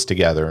putting this list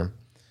together,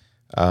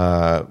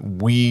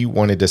 we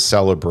wanted to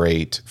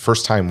celebrate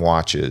first-time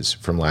watches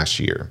from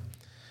last year.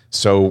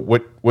 So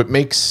what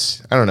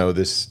makes,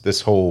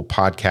 this whole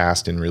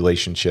podcast and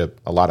relationship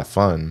a lot of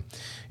fun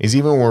is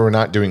even when we're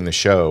not doing the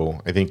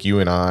show, I think you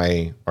and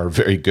I are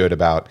very good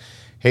about,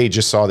 hey,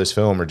 just saw this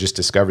film or just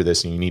discovered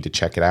this and you need to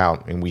check it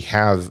out. And we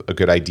have a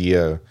good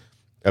idea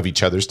of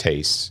each other's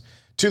tastes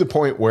to the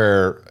point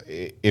where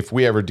if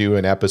we ever do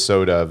an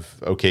episode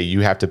of, okay,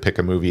 you have to pick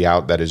a movie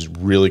out that is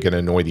really going to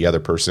annoy the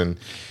other person,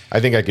 I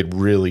think I could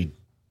really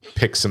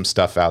pick some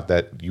stuff out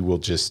that you will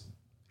just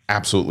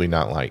absolutely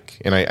not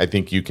like. And I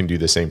think you can do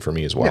the same for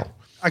me as well. Yeah,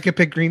 I could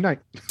pick Green Knight.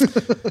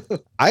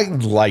 I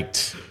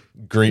liked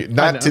Green,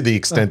 not to the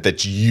extent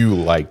that you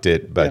liked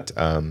it, but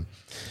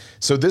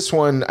so this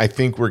one, I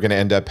think we're going to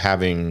end up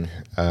having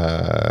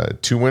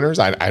two winners.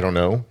 I don't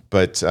know,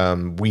 but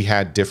we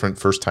had different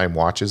first-time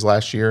watches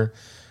last year.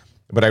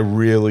 But I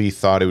really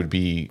thought it would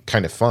be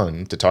kind of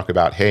fun to talk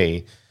about,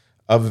 hey,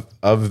 of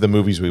the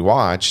movies we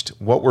watched,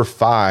 what were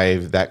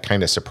 5 that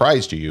kind of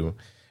surprised you?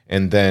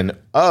 And then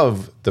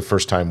of the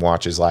first-time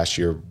watches last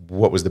year,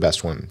 what was the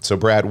best one? So,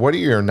 Brad, what are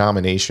your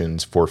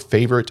nominations for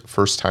favorite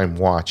first-time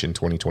watch in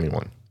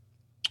 2021?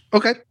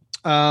 Okay.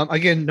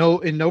 Again,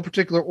 in no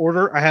particular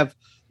order. I have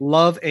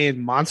Love and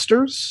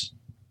Monsters,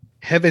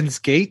 Heaven's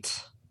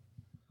Gate,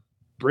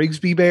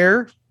 Brigsby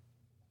Bear,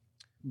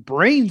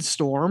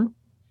 Brainstorm,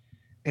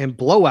 and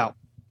Blowout.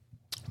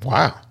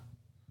 Wow.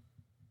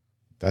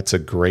 That's a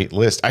great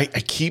list. I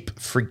keep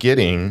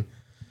forgetting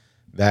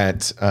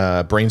that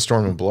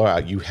Brainstorm and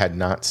Blowout you had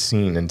not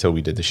seen until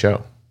we did the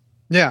show.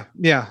 Yeah.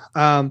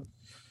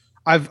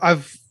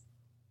 I've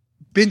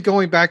been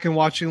going back and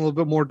watching a little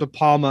bit more De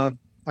Palma.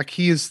 Like,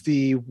 he is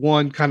the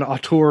one kind of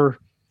auteur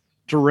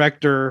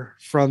director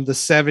from the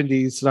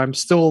 70s that I'm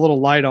still a little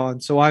light on.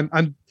 So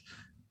I'm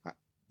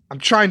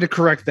trying to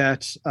correct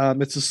that.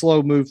 It's a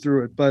slow move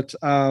through it, but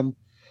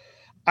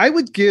I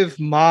would give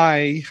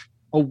my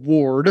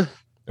award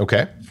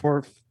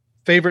for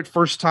favorite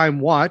first time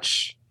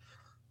watch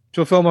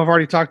to a film I've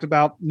already talked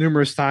about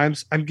numerous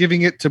times. I'm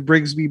giving it to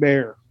Brigsby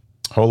Bear.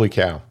 Holy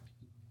cow.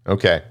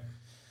 Okay.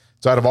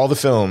 So out of all the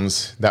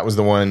films, that was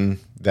the one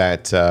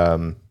that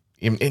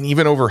and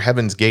even over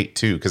Heaven's Gate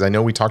too, because I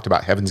know we talked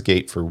about Heaven's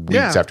Gate for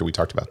weeks after we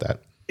talked about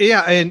that.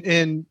 Yeah,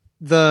 and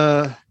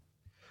the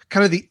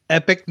kind of the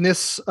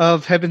epicness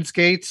of Heaven's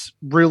Gate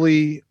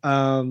really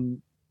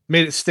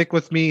made it stick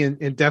with me,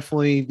 and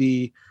definitely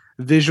the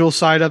visual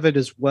side of it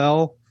as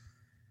well.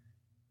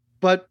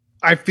 But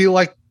I feel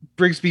like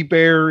Brigsby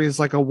Bear is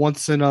like a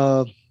once in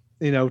a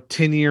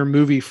 10-year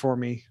movie for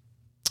me.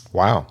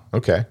 Wow.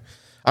 Okay.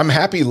 I'm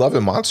happy Love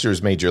and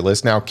Monsters made your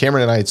list. Now,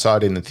 Cameron and I saw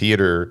it in the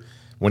theater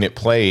when it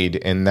played,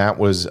 and that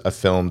was a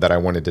film that I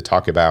wanted to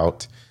talk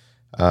about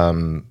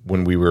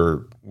when we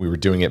were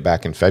doing it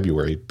back in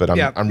February. But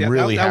I'm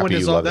really happy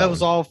you love that. That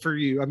was all for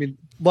you. I mean,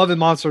 Love and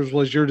Monsters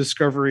was your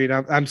discovery,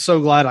 and I'm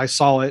so glad I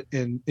saw it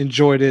and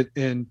enjoyed it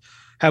and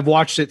have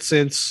watched it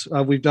since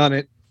we've done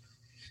it.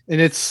 And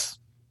it's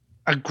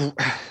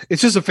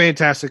just a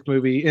fantastic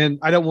movie, and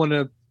I don't want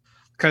to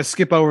kind of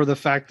skip over the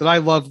fact that I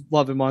love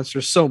Love and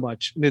Monsters so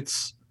much, and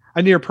it's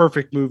a near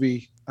perfect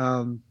movie.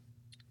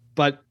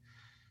 But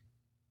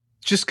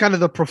just kind of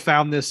the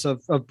profoundness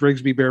of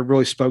Brigsby Bear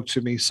really spoke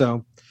to me.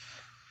 So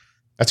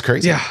that's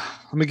crazy. Yeah,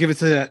 I'm gonna give it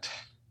to that.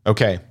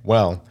 Okay,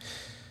 well,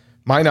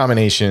 my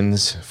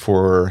nominations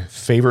for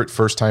favorite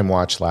first time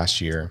watch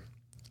last year,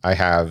 I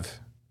have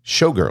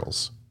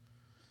Showgirls,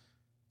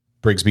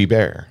 Brigsby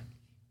Bear,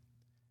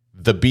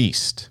 The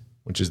Beast,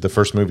 which is the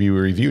first movie we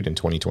reviewed in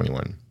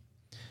 2021,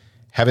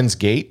 Heaven's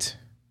Gate,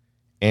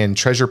 and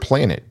Treasure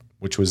Planet,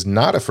 which was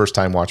not a first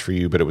time watch for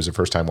you, but it was a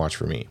first time watch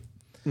for me.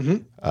 Mm-hmm.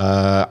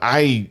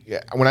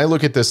 When I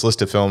look at this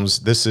list of films,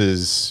 this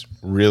is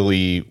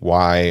really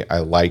why I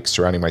like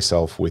surrounding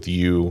myself with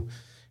you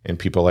and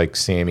people like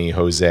Sammy,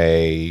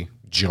 Jose,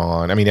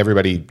 John. I mean,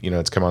 everybody,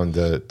 it's come on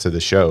to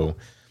the show.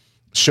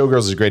 Showgirls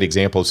is a great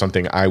example of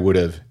something I would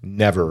have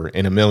never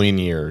in a million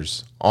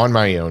years on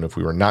my own, if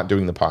we were not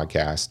doing the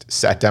podcast,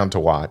 sat down to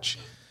watch.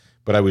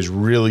 But I was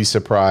really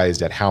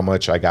surprised at how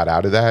much I got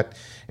out of that.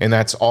 And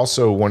that's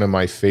also one of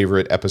my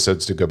favorite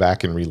episodes to go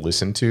back and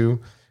re-listen to.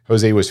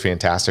 Jose was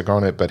fantastic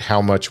on it, but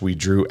how much we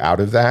drew out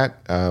of that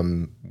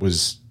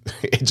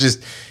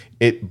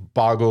it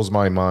boggles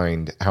my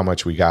mind how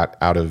much we got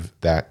out of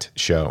that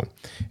show.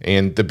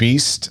 And The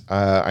Beast,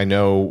 I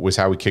know, was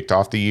how we kicked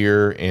off the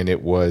year, and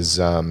it was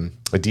a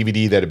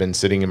DVD that had been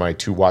sitting in my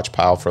to-watch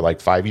pile for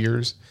like 5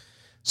 years.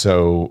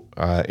 So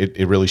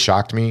it really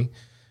shocked me.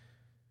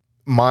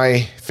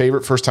 My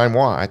favorite first-time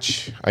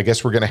watch, I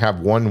guess we're going to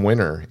have one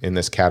winner in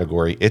this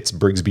category. It's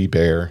Brigsby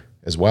Bear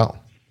as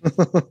well.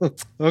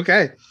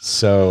 Okay.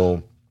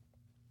 So,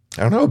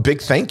 I don't know. A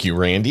big thank you,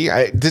 Randy.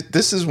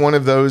 This is one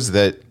of those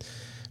that,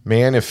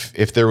 man,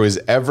 if there was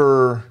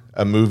ever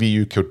a movie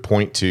you could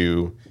point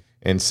to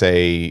and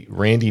say,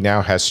 Randy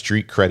now has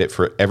street credit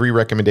for every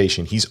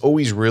recommendation. He's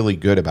always really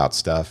good about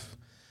stuff.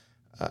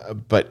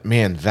 But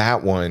man,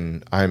 that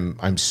one,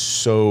 I'm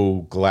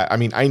so glad. I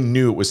mean, I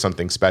knew it was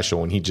something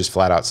special when he just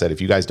flat out said, if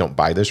you guys don't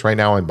buy this right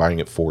now, I'm buying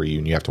it for you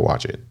and you have to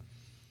watch it.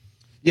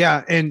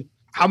 Yeah. And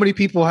how many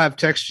people have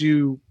texted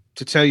you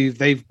to tell you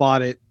they've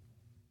bought it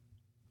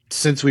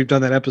since we've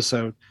done that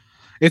episode?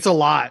 It's a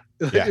lot.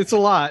 Yeah. It's a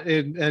lot.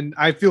 And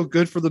I feel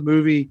good for the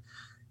movie,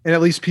 and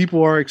at least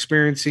people are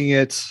experiencing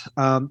it.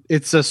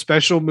 It's a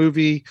special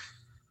movie,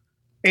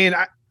 and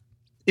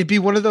it'd be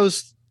one of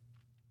those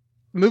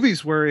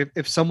movies where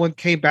if someone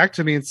came back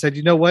to me and said,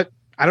 you know what,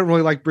 I don't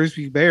really like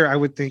Brigsby Bear, I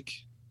would think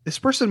this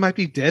person might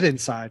be dead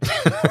inside.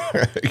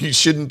 You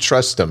shouldn't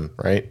trust them,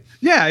 right?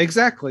 Yeah,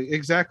 exactly.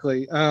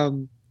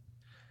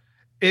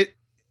 It,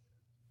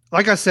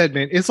 like I said,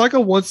 man, it's like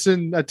a once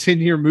in a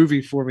 10-year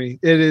movie for me.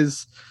 It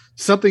is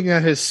something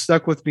that has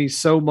stuck with me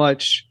so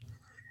much.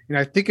 And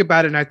I think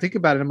about it.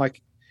 I'm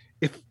like,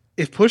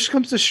 if push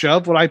comes to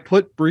shove, would I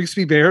put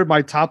Brigsby Bear in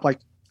my top like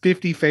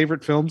 50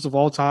 favorite films of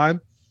all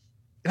time?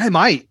 And I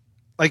might.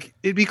 Like,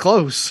 it'd be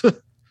close.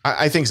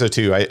 I think so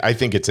too. I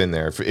think it's in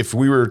there. If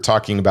we were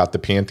talking about the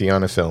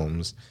pantheon of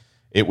films,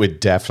 it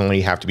would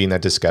definitely have to be in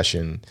that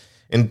discussion.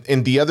 And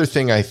the other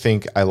thing I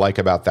think I like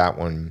about that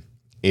one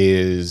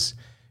is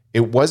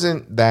it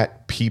wasn't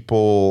that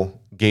people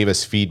gave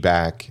us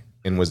feedback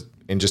and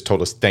just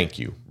told us thank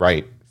you,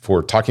 right,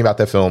 for talking about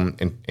that film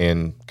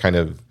and kind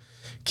of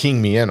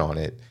keying me in on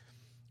it.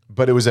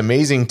 But it was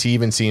amazing to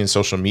even see in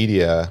social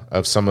media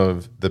of some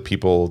of the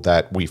people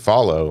that we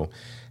follow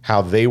how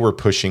they were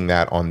pushing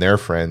that on their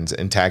friends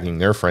and tagging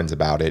their friends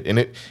about it. And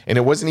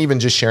it wasn't even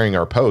just sharing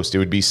our post. It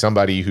would be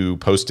somebody who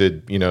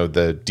posted,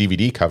 the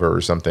DVD cover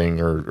or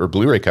something or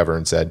Blu-ray cover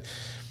and said,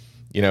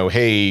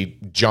 hey,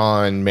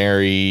 John,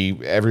 Mary,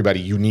 everybody,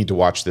 you need to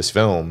watch this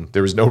film.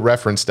 There was no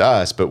reference to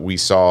us, but we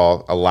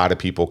saw a lot of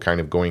people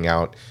kind of going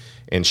out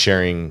and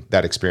sharing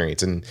that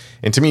experience. And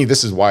to me,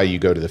 this is why you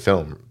go to the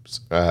films.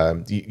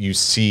 You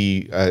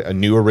see a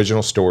new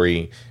original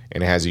story,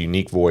 and it has a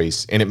unique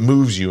voice, and it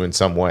moves you in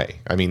some way.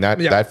 I mean,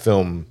 that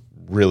film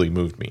really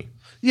moved me.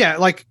 Yeah,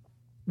 like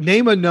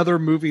name another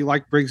movie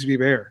like Brigsby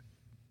Bear.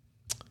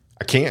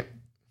 I can't.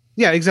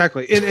 Yeah,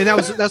 exactly. And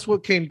that's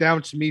what came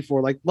down to me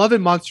for like Love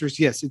and Monsters.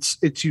 Yes,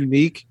 it's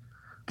unique.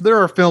 But there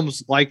are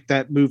films like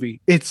that movie.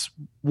 It's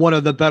one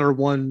of the better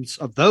ones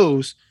of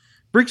those.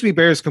 Brigsby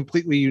Bear is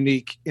completely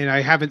unique, and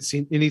I haven't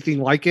seen anything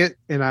like it,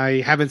 and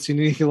I haven't seen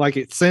anything like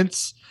it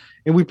since,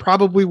 and we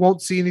probably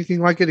won't see anything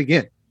like it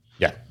again.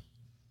 Yeah.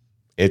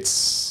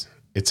 It's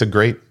a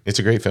great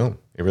film.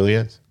 It really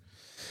is.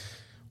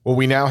 Well,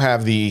 we now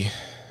have the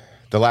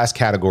last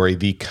category,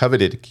 the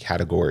coveted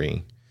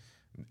category.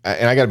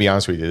 And I got to be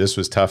honest with you, this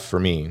was tough for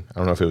me. I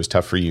don't know if it was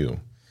tough for you. It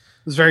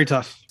was very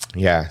tough.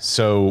 Yeah.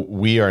 So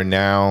we are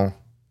now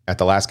at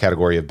the last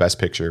category of Best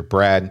Picture.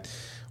 Brad,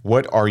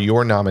 what are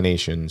your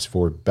nominations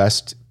for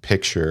Best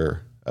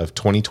Picture of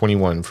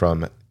 2021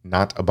 from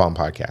Not a Bomb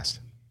Podcast?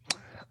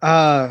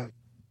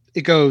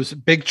 It goes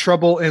Big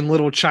Trouble in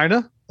Little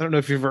China. I don't know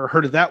if you've ever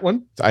heard of that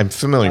one. I'm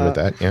familiar with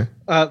that. Yeah.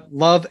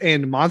 Love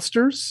and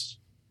Monsters,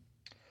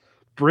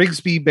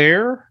 Brigsby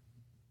Bear,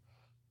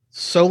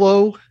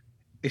 Solo,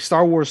 A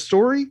Star Wars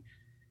Story,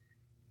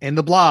 and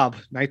The Blob,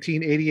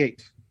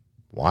 1988.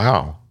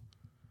 Wow.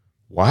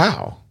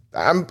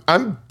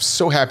 I'm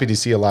so happy to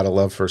see a lot of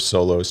love for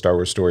Solo, Star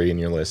Wars Story in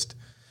your list.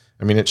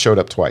 I mean, it showed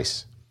up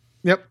twice.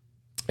 Yep.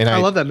 And I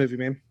love that movie,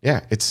 man.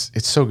 Yeah, it's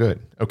so good.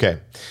 Okay.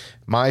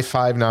 My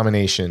 5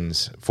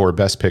 nominations for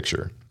Best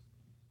Picture: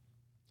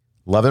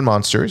 Love and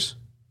Monsters,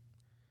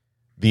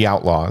 The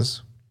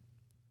Outlaws,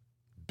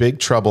 Big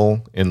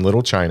Trouble in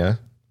Little China,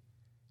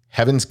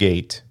 Heaven's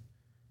Gate,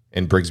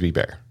 and Brigsby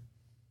Bear.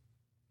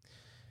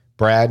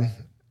 Brad,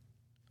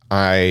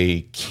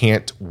 I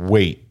can't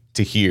wait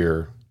to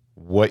hear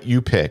what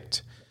you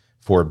picked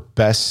for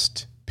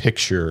Best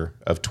Picture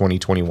of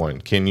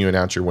 2021. Can you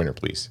announce your winner,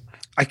 please?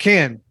 I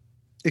can.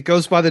 It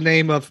goes by the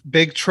name of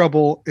Big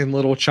Trouble in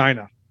Little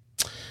China.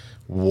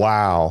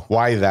 Wow.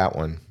 Why that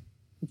one?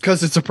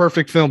 Because it's a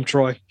perfect film,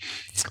 Troy.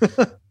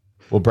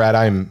 Well, Brad,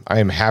 I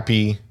am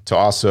happy to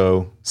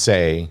also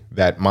say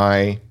that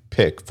my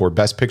pick for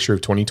Best Picture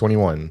of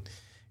 2021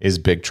 is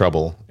Big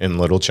Trouble in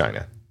Little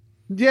China.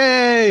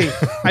 Yay!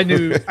 I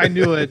knew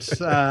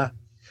it.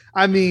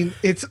 I mean,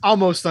 it's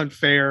almost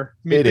unfair.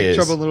 I mean, Big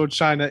Trouble in Little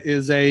China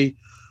is a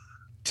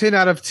 10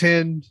 out of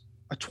 10,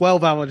 a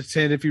 12 out of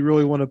 10, if you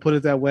really want to put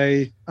it that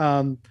way.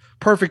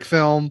 Perfect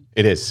film.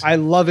 It is. I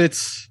love it.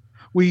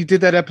 We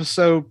did that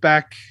episode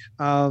back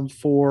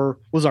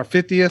was our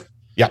 50th.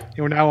 Yeah. And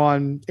we're now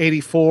on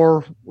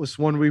 84, was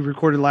one we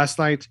recorded last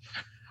night.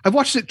 I've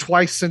watched it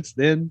twice since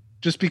then,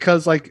 just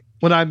because like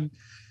when I'm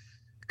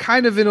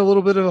kind of in a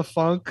little bit of a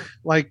funk,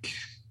 like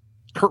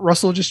Kurt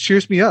Russell just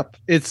cheers me up.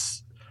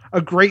 It's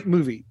a great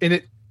movie, and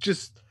it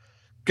just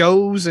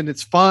goes, and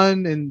it's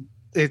fun, and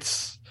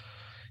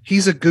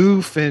he's a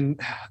goof, and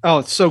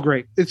it's so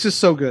great. It's just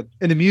so good.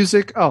 And the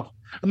music, I'm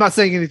not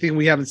saying anything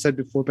we haven't said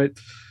before, but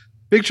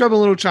Big Trouble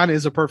in Little China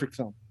is a perfect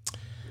film.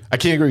 I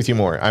can't agree with you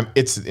more.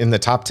 It's in the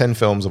top 10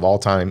 films of all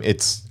time.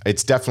 It's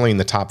definitely in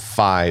the top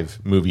 5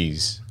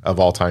 movies of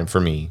all time for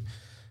me.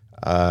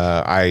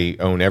 I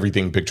own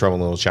everything Big Trouble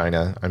in Little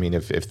China. I mean,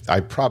 if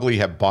I probably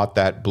have bought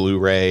that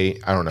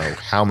Blu-ray, I don't know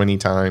how many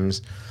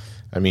times.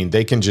 I mean,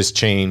 they can just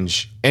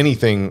change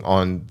anything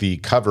on the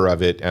cover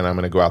of it, and I'm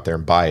going to go out there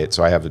and buy it.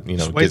 So I have,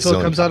 just wait till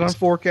it comes out on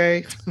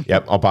 4K.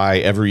 Yep, I'll buy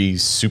every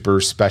super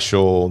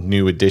special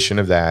new edition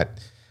of that.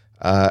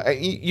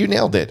 You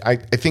nailed it. I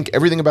think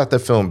everything about the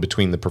film,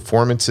 between the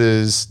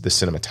performances, the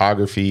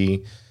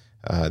cinematography,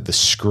 the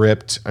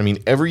script, I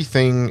mean,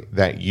 everything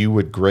that you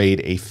would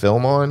grade a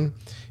film on,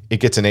 it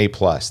gets an A+.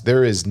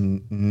 There is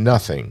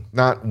nothing,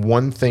 not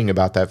one thing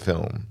about that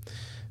film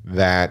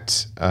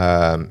that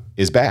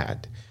is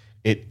bad.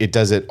 It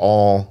does it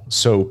all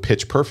so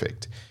pitch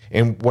perfect.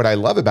 And what I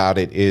love about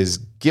it is,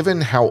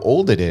 given how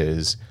old it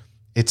is,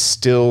 it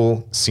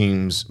still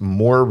seems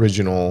more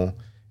original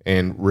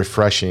and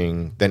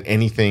refreshing than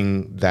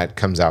anything that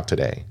comes out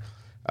today.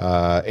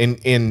 Of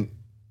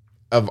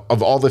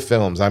all the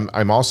films,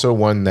 I'm also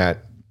one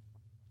that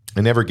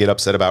I never get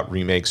upset about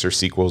remakes or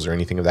sequels or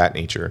anything of that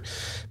nature.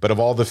 But of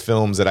all the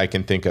films that I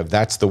can think of,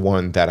 that's the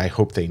one that I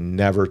hope they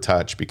never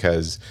touch,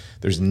 because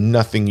there's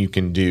nothing you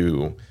can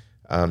do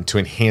to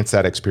enhance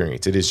that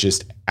experience. It is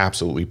just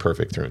absolutely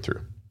perfect through and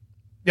through.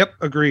 Yep.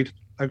 Agreed.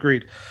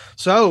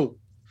 So,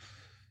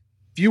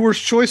 Viewer's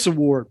Choice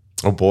Award.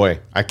 Oh boy.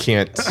 I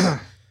can't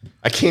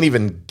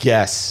even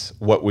guess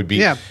what would be.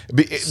 Yeah.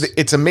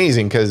 It's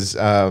amazing because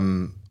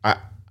the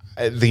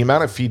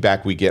amount of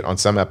feedback we get on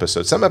some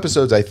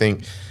episodes, I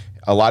think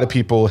a lot of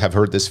people have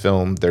heard this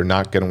film. They're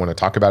not going to want to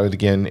talk about it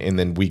again. And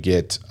then we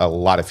get a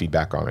lot of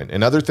feedback on it.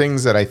 And other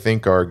things that I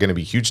think are going to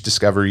be huge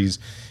discoveries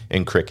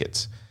and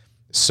crickets.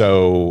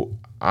 So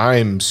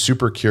I'm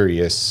super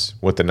curious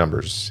what the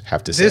numbers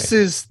have to say.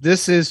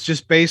 This is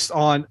just based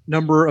on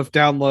number of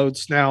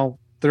downloads. Now,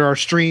 there are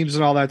streams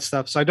and all that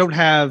stuff. So I don't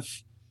have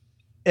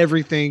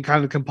everything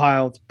kind of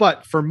compiled.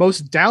 But for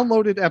most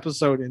downloaded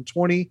episode in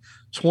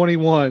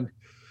 2021,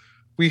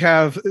 we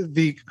have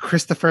the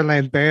Christopher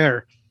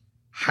Lambert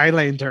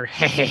Highlander.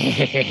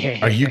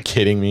 Are you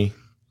kidding me?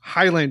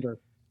 Highlander.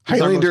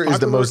 Highlander is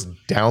the most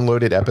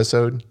downloaded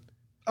episode?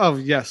 Oh,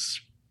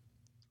 yes.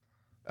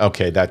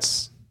 Okay,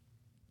 that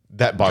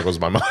boggles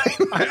my mind.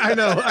 I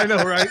know,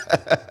 right?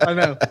 I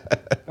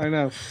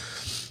know.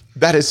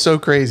 That is so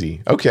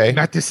crazy. Okay.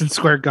 Madison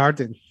Square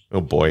Garden.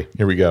 Oh boy,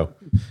 here we go.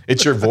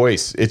 It's your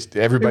voice. It's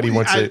everybody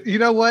wants it. You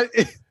know what?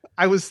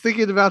 I was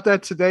thinking about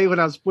that today when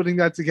I was putting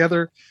that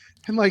together.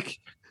 I'm like,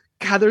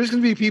 God, there's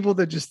going to be people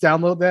that just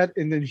download that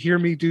and then hear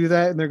me do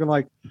that. And they're going to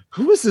like,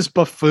 who is this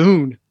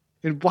buffoon?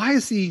 And why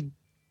is he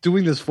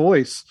doing this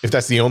voice? If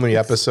that's the only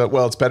episode,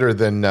 well, it's better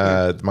than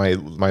my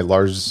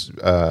Lars.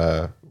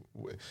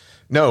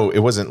 No, it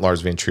wasn't Lars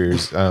Van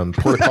Trier's.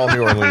 Port of Call,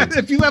 New Orleans.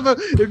 if you have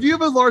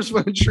a Lars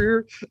Van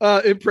Trier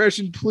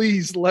impression,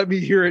 please let me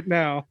hear it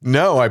now.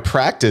 No, I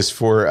practiced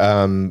for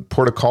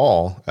Port of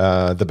Call,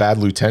 the Bad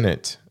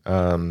Lieutenant,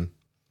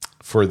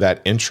 for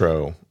that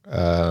intro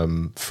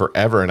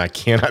forever, and I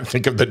cannot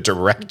think of the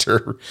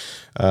director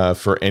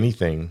for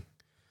anything.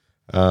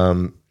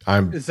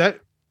 Is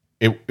that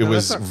it? It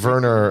was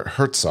Werner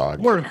Herzog.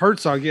 Werner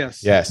Herzog,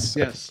 yes. Yes.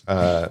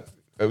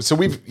 So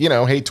we've,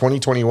 hey,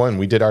 2021,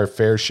 we did our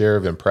fair share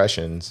of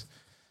impressions.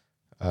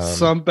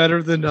 Some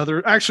better than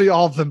other. Actually,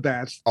 all of them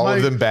bad. All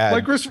of them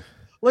bad.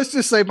 Let's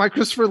just say my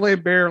Christopher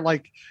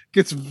Lambert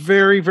gets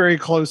very, very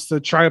close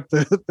to try up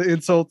the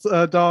insult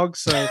dog.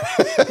 So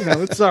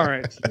it's all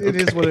right. It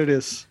is what it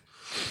is.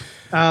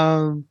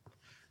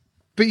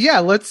 But yeah,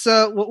 let's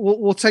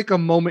we'll take a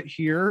moment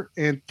here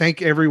and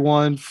thank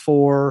everyone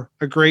for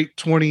a great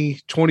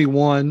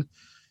 2021.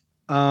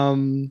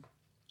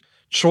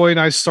 Troy and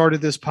I started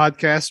this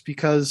podcast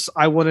because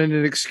I wanted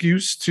an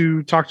excuse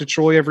to talk to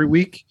Troy every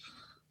week,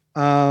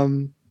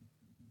 and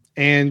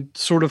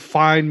sort of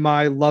find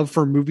my love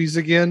for movies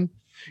again.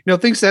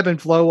 Things ebb and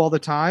flow all the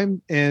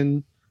time,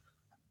 and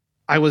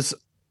I was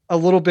a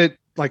little bit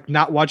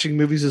not watching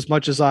movies as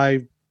much as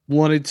I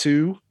wanted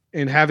to,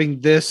 and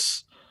having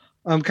this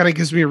kind of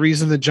gives me a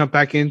reason to jump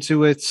back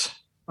into it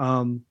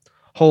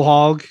whole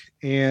hog,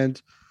 and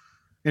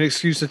an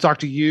excuse to talk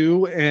to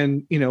you.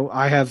 And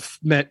I have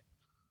met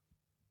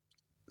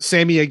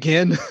Sammy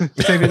again.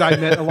 Sammy and I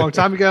met a long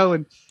time ago,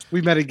 and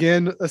we met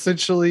again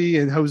essentially,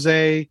 and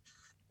Jose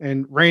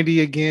and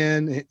Randy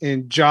again,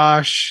 and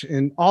Josh,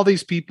 and all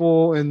these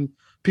people and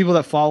people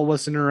that follow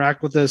us and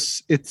interact with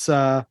us. It's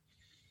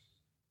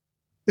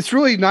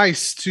really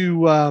nice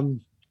to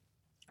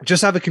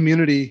just have a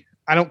community.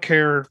 I don't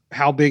care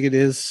how big it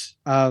is.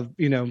 I'd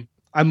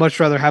much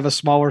rather have a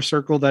smaller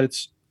circle that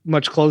it's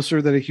much closer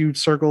than a huge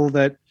circle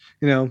that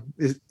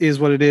is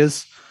what it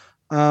is.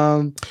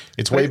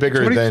 It's way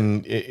bigger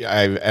than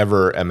I've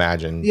ever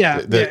imagined.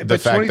 Yeah. The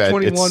fact that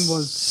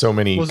it's so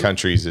many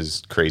countries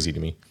is crazy to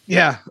me.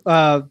 Yeah.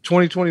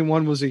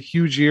 2021 was a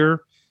huge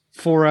year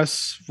for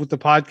us with the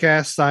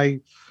podcast. I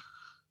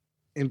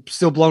am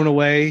still blown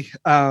away.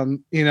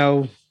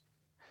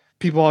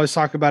 People always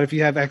talk about if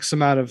you have X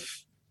amount of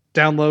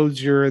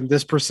downloads, you're in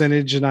this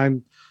percentage. And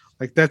I'm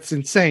like, that's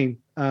insane.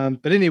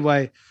 But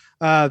anyway,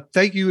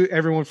 thank you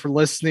everyone for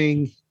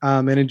listening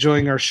and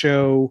enjoying our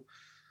show.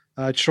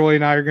 Troy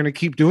and I are going to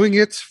keep doing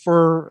it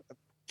for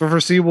the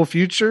foreseeable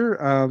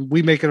future.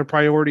 We make it a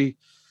priority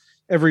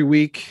every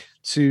week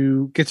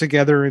to get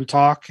together and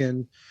talk.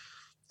 And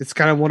it's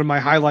kind of one of my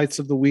highlights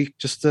of the week,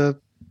 just to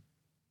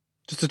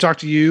talk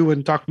to you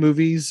and talk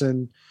movies.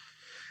 And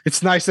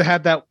it's nice to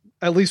have that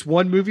at least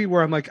one movie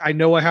where I'm like, I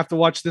know I have to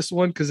watch this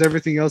one, because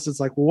everything else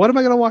is like, well, what am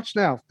I going to watch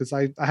now? Because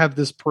I have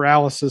this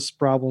paralysis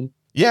problem.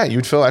 Yeah,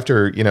 you'd feel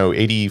after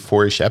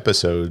 84-ish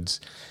episodes,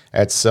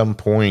 at some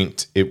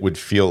point it would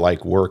feel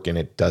like work, and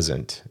it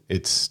doesn't.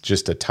 It's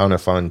just a ton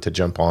of fun to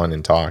jump on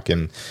and talk.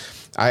 And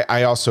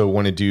I also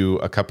want to do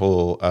a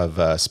couple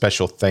of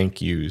special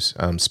thank yous,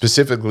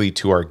 specifically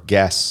to our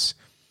guests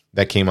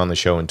that came on the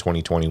show in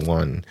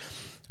 2021.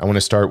 I want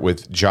to start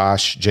with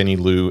Josh, Jenny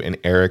Lou, and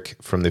Eric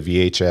from the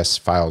VHS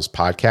Files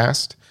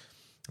podcast.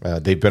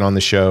 They've been on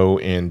the show,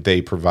 and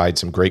they provide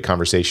some great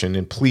conversation.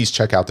 And please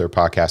check out their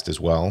podcast as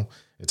well.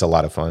 It's a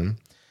lot of fun.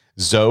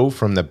 Zoe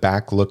from the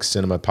Back Look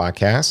Cinema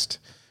podcast.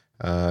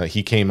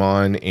 He came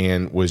on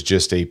and was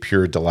just a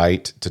pure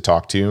delight to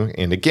talk to.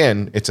 And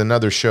again, it's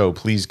another show.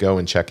 Please go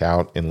and check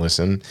out and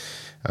listen.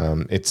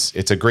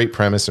 It's a great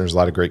premise. There's a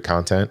lot of great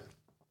content.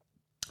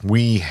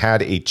 We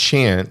had a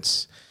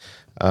chance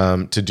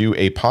to do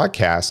a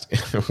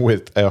podcast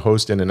with a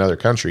host in another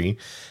country,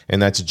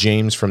 and that's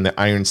James from the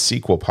Iron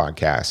Sequel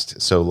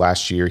podcast. So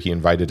last year he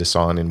invited us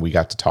on, and we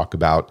got to talk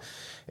about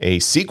a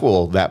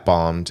sequel that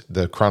bombed,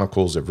 The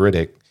Chronicles of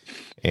Riddick.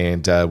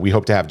 And we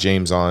hope to have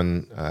James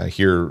on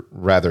here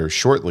rather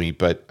shortly,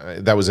 but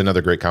that was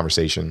another great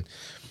conversation.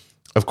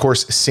 Of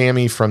course,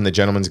 Sammy from the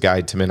Gentleman's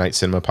Guide to Midnight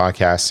Cinema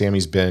podcast.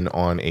 Sammy's been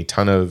on a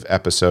ton of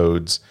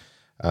episodes.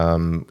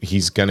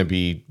 He's going to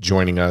be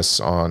joining us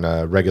on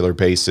a regular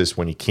basis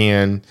when he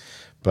can.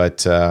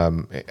 But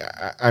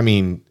I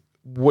mean,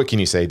 what can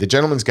you say? The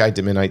Gentleman's Guide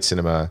to Midnight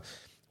Cinema,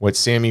 what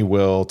Sammy,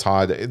 Will,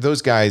 Todd,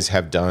 those guys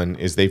have done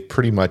is they've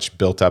pretty much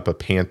built up a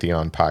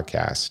pantheon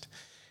podcast.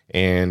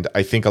 And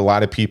I think a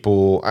lot of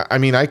people, I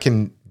mean, I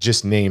can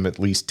just name at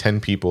least 10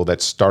 people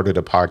that started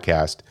a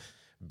podcast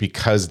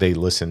because they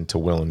listened to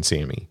Will and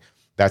Sammy.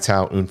 That's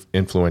how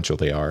influential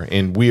they are.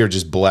 And we are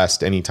just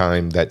blessed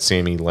anytime that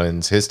Sammy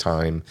lends his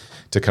time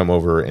to come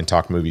over and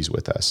talk movies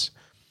with us.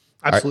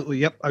 Absolutely.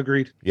 Yep.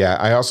 Agreed. Yeah.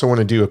 I also want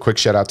to do a quick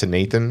shout out to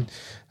Nathan.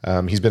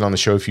 He's been on the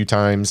show a few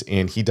times,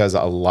 and he does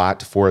a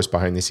lot for us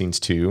behind the scenes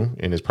too,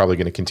 and is probably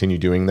going to continue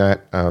doing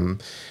that.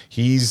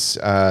 He's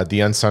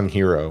the unsung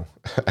hero,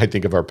 I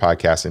think, of our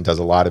podcast, and does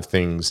a lot of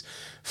things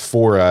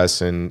for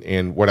us.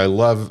 And what I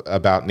love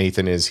about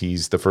Nathan is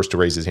he's the first to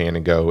raise his hand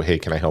and go, "Hey,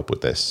 can I help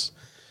with this?"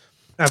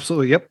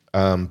 Absolutely.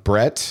 Yep.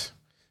 Brett,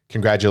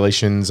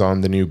 congratulations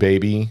on the new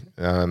baby.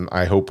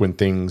 I hope when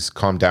things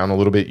calm down a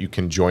little bit, you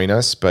can join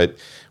us. But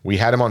we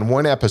had him on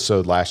one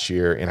episode last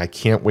year, and I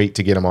can't wait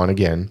to get him on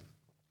again.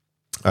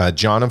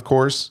 John, of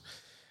course.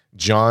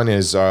 John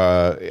is,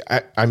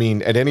 I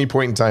mean, at any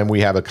point in time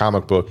we have a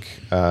comic book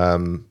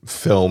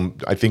film,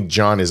 I think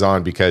John is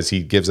on because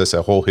he gives us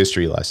a whole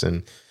history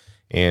lesson.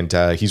 And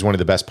he's one of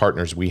the best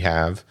partners we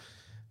have.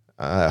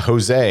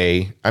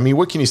 Jose, I mean,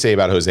 what can you say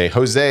about Jose?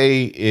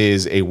 Jose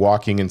is a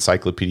walking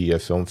encyclopedia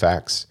of film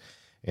facts,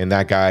 and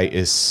that guy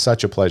is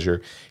such a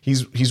pleasure.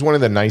 He's one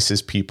of the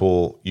nicest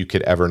people you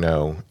could ever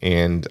know,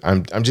 and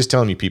I'm just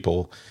telling you,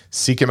 people,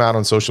 seek him out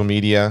on social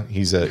media.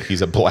 He's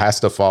a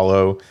blast to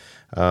follow,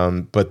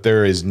 but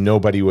there is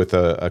nobody with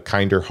a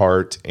kinder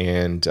heart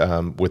and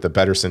with a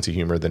better sense of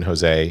humor than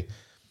Jose.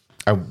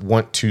 I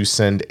want to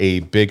send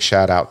a big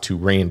shout out to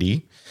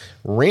Randy.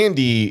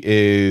 Randy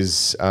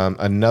is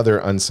another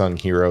unsung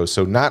hero.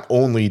 So not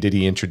only did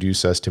he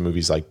introduce us to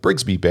movies like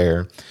Brigsby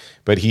Bear,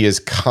 but he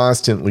is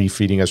constantly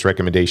feeding us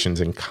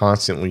recommendations and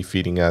constantly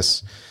feeding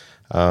us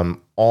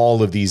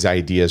all of these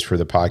ideas for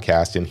the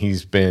podcast. And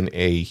he's been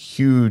a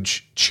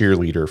huge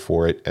cheerleader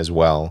for it as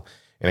well.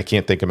 And I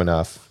can't thank him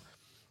enough.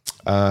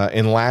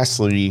 And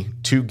lastly,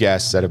 two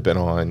guests that have been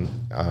on.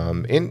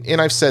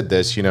 And I've said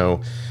this, you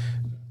know,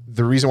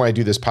 the reason why I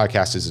do this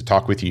podcast is to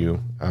talk with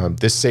you.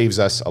 This saves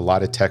us a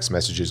lot of text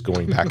messages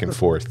going back and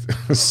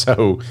forth.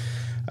 So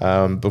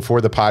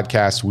before the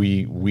podcast,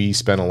 we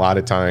spent a lot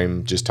of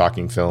time just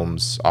talking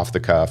films off the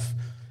cuff,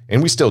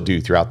 and we still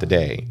do throughout the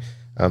day.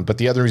 But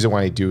the other reason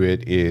why I do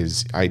it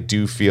is I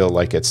do feel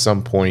like at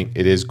some point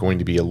it is going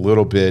to be a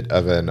little bit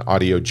of an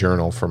audio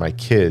journal for my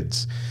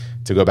kids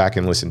to go back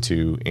and listen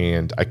to.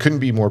 And I couldn't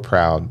be more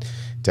proud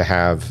to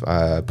have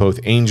both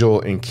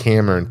Angel and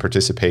Cameron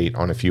participate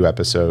on a few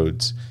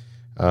episodes.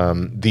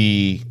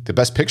 The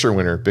Best Picture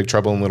winner, Big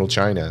Trouble in Little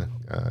China,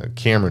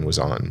 Cameron was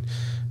on.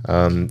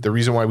 The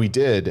reason why we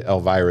did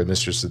Elvira,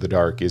 Mistress of the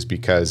Dark, is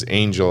because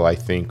Angel, I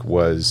think,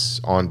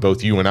 was on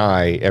both you and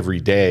I every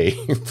day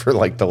for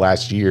like the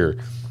last year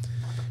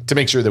to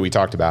make sure that we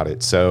talked about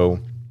it. So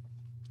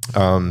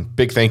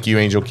big thank you,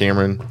 Angel,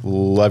 Cameron.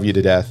 Love you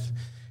to death.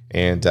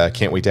 And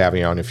can't wait to have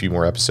you on a few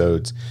more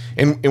episodes.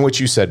 And what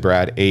you said,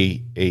 Brad,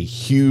 a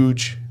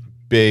huge,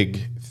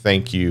 big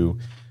thank you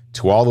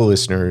to all the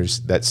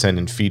listeners that send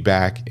in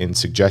feedback and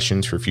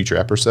suggestions for future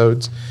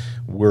episodes.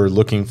 We're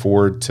looking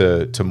forward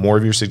to more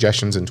of your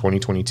suggestions in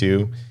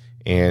 2022.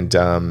 And,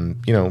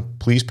 you know,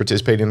 please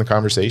participate in the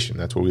conversation.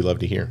 That's what we love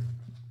to hear.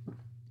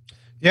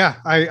 Yeah,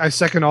 I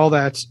second all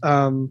that.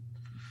 You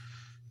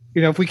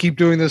know, if we keep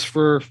doing this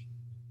for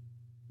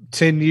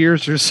 10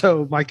 years or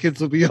so, my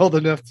kids will be old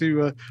enough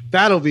to,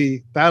 that'll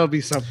be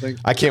something.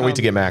 I can't wait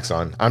to get Max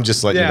on. I'm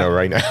just letting you know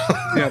right now.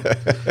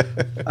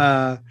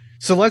 Yeah.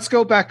 So let's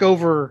go back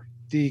over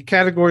the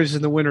categories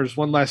and the winners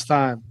one last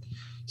time.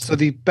 So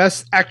the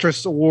Best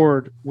Actress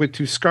Award went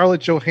to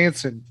Scarlett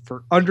Johansson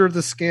for Under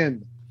the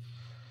Skin.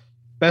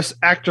 Best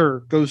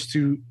Actor goes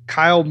to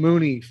Kyle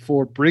Mooney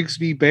for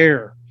Brigsby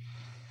Bear.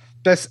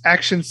 Best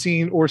Action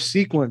Scene or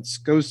Sequence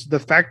goes to the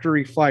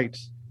factory fight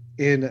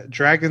in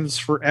Dragons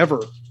Forever.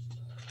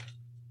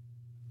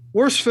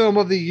 Worst Film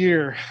of the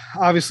Year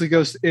obviously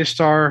goes to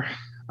Ishtar.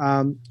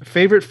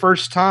 Favorite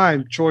First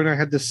Time, Troy and I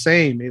had the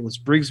same. It was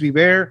Brigsby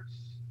Bear.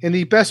 And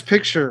the Best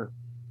Picture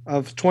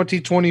of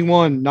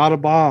 2021, Not a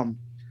Bomb,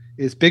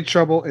 is Big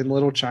Trouble in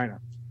Little China.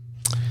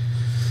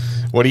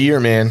 What a year,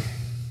 man.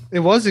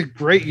 It was a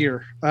great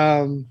year.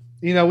 You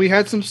know, we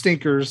had some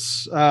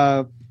stinkers.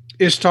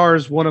 Ishtar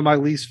is one of my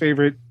least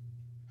favorite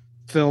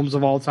films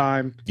of all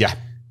time. Yeah,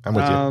 I'm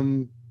with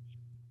you.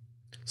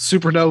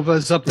 Supernova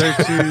is up there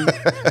too.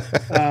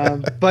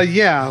 But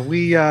yeah,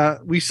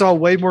 we saw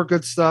way more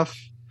good stuff.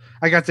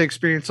 I got to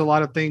experience a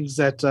lot of things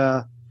that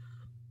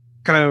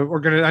kind of we're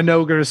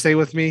gonna stay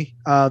with me.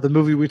 The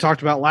movie we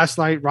talked about last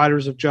night,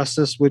 Riders of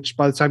Justice, which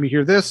by the time you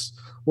hear this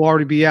will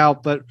already be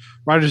out, but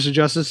Riders of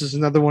Justice is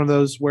another one of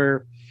those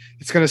where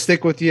it's gonna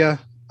stick with you.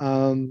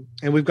 And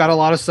we've got a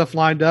lot of stuff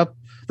lined up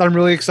that I'm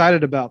really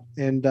excited about.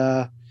 And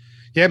yeah,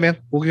 man,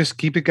 we'll just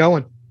keep it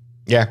going.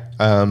 Yeah.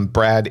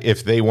 Brad,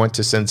 if they want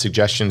to send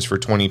suggestions for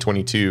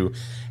 2022,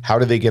 how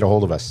do they get a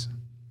hold of us?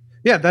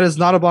 Yeah, that is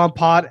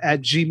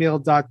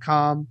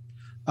notabombpod@gmail.com.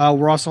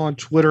 We're also on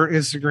Twitter,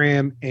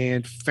 Instagram,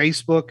 and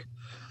Facebook.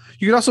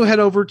 You can also head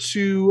over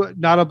to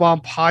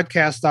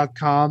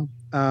notabombpodcast.com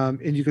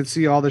and you can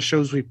see all the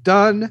shows we've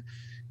done.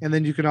 And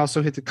then you can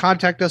also hit the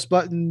contact us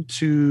button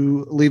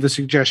to leave a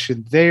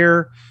suggestion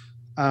there.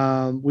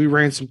 We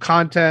ran some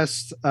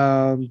contests.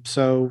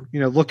 So, you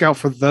know, look out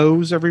for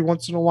those every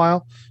once in a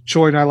while.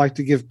 Troy and I like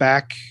to give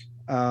back.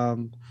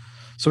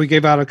 So we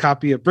gave out a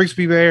copy of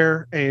Brigsby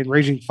Bear and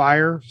Raging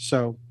Fire.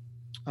 So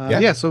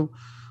so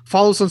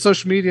follow us on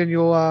social media and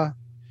you'll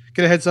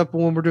get a heads up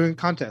when we're doing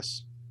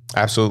contests.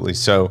 Absolutely.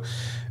 So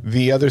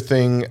the other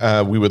thing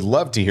we would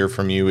love to hear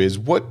from you is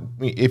what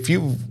if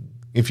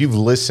you've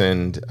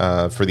listened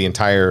for the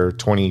entire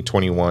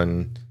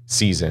 2021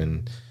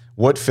 season,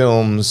 what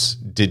films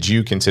did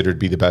you consider to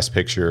be the best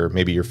picture,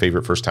 maybe your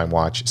favorite first time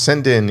watch?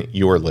 Send in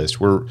your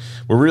list. We're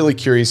really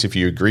curious if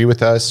you agree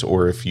with us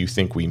or if you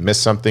think we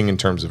missed something in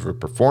terms of a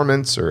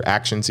performance or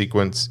action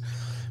sequence.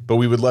 But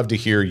we would love to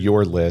hear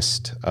your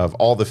list of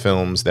all the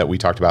films that we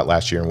talked about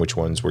last year and which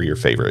ones were your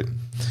favorite.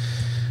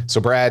 So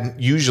Brad,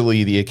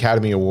 usually the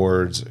Academy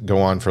Awards go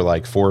on for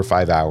like 4 or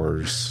 5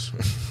 hours.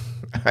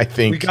 I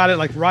think we got it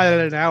like right at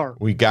an hour.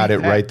 We got it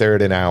right there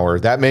at an hour.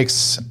 That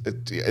makes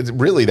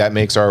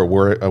our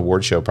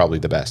award show probably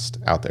the best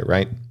out there,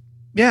 right?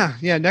 Yeah.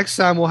 Next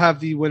time we'll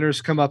have the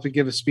winners come up and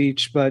give a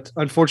speech, but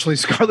unfortunately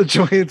Scarlett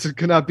Johansson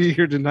could not be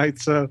here tonight.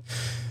 So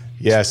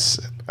yes,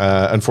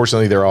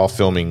 unfortunately they're all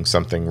filming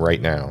something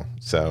right now.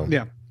 So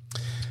yeah.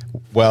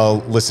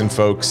 Well, listen,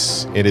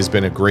 folks, it has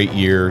been a great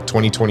year.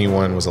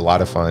 2021 was a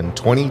lot of fun.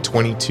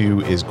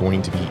 2022 is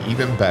going to be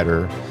even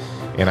better.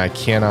 And I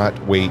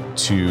cannot wait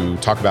to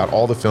talk about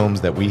all the films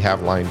that we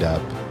have lined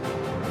up.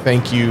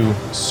 Thank you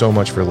so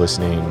much for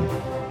listening,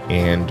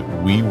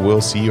 and we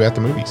will see you at the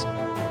movies.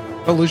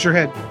 Don't lose your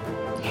head.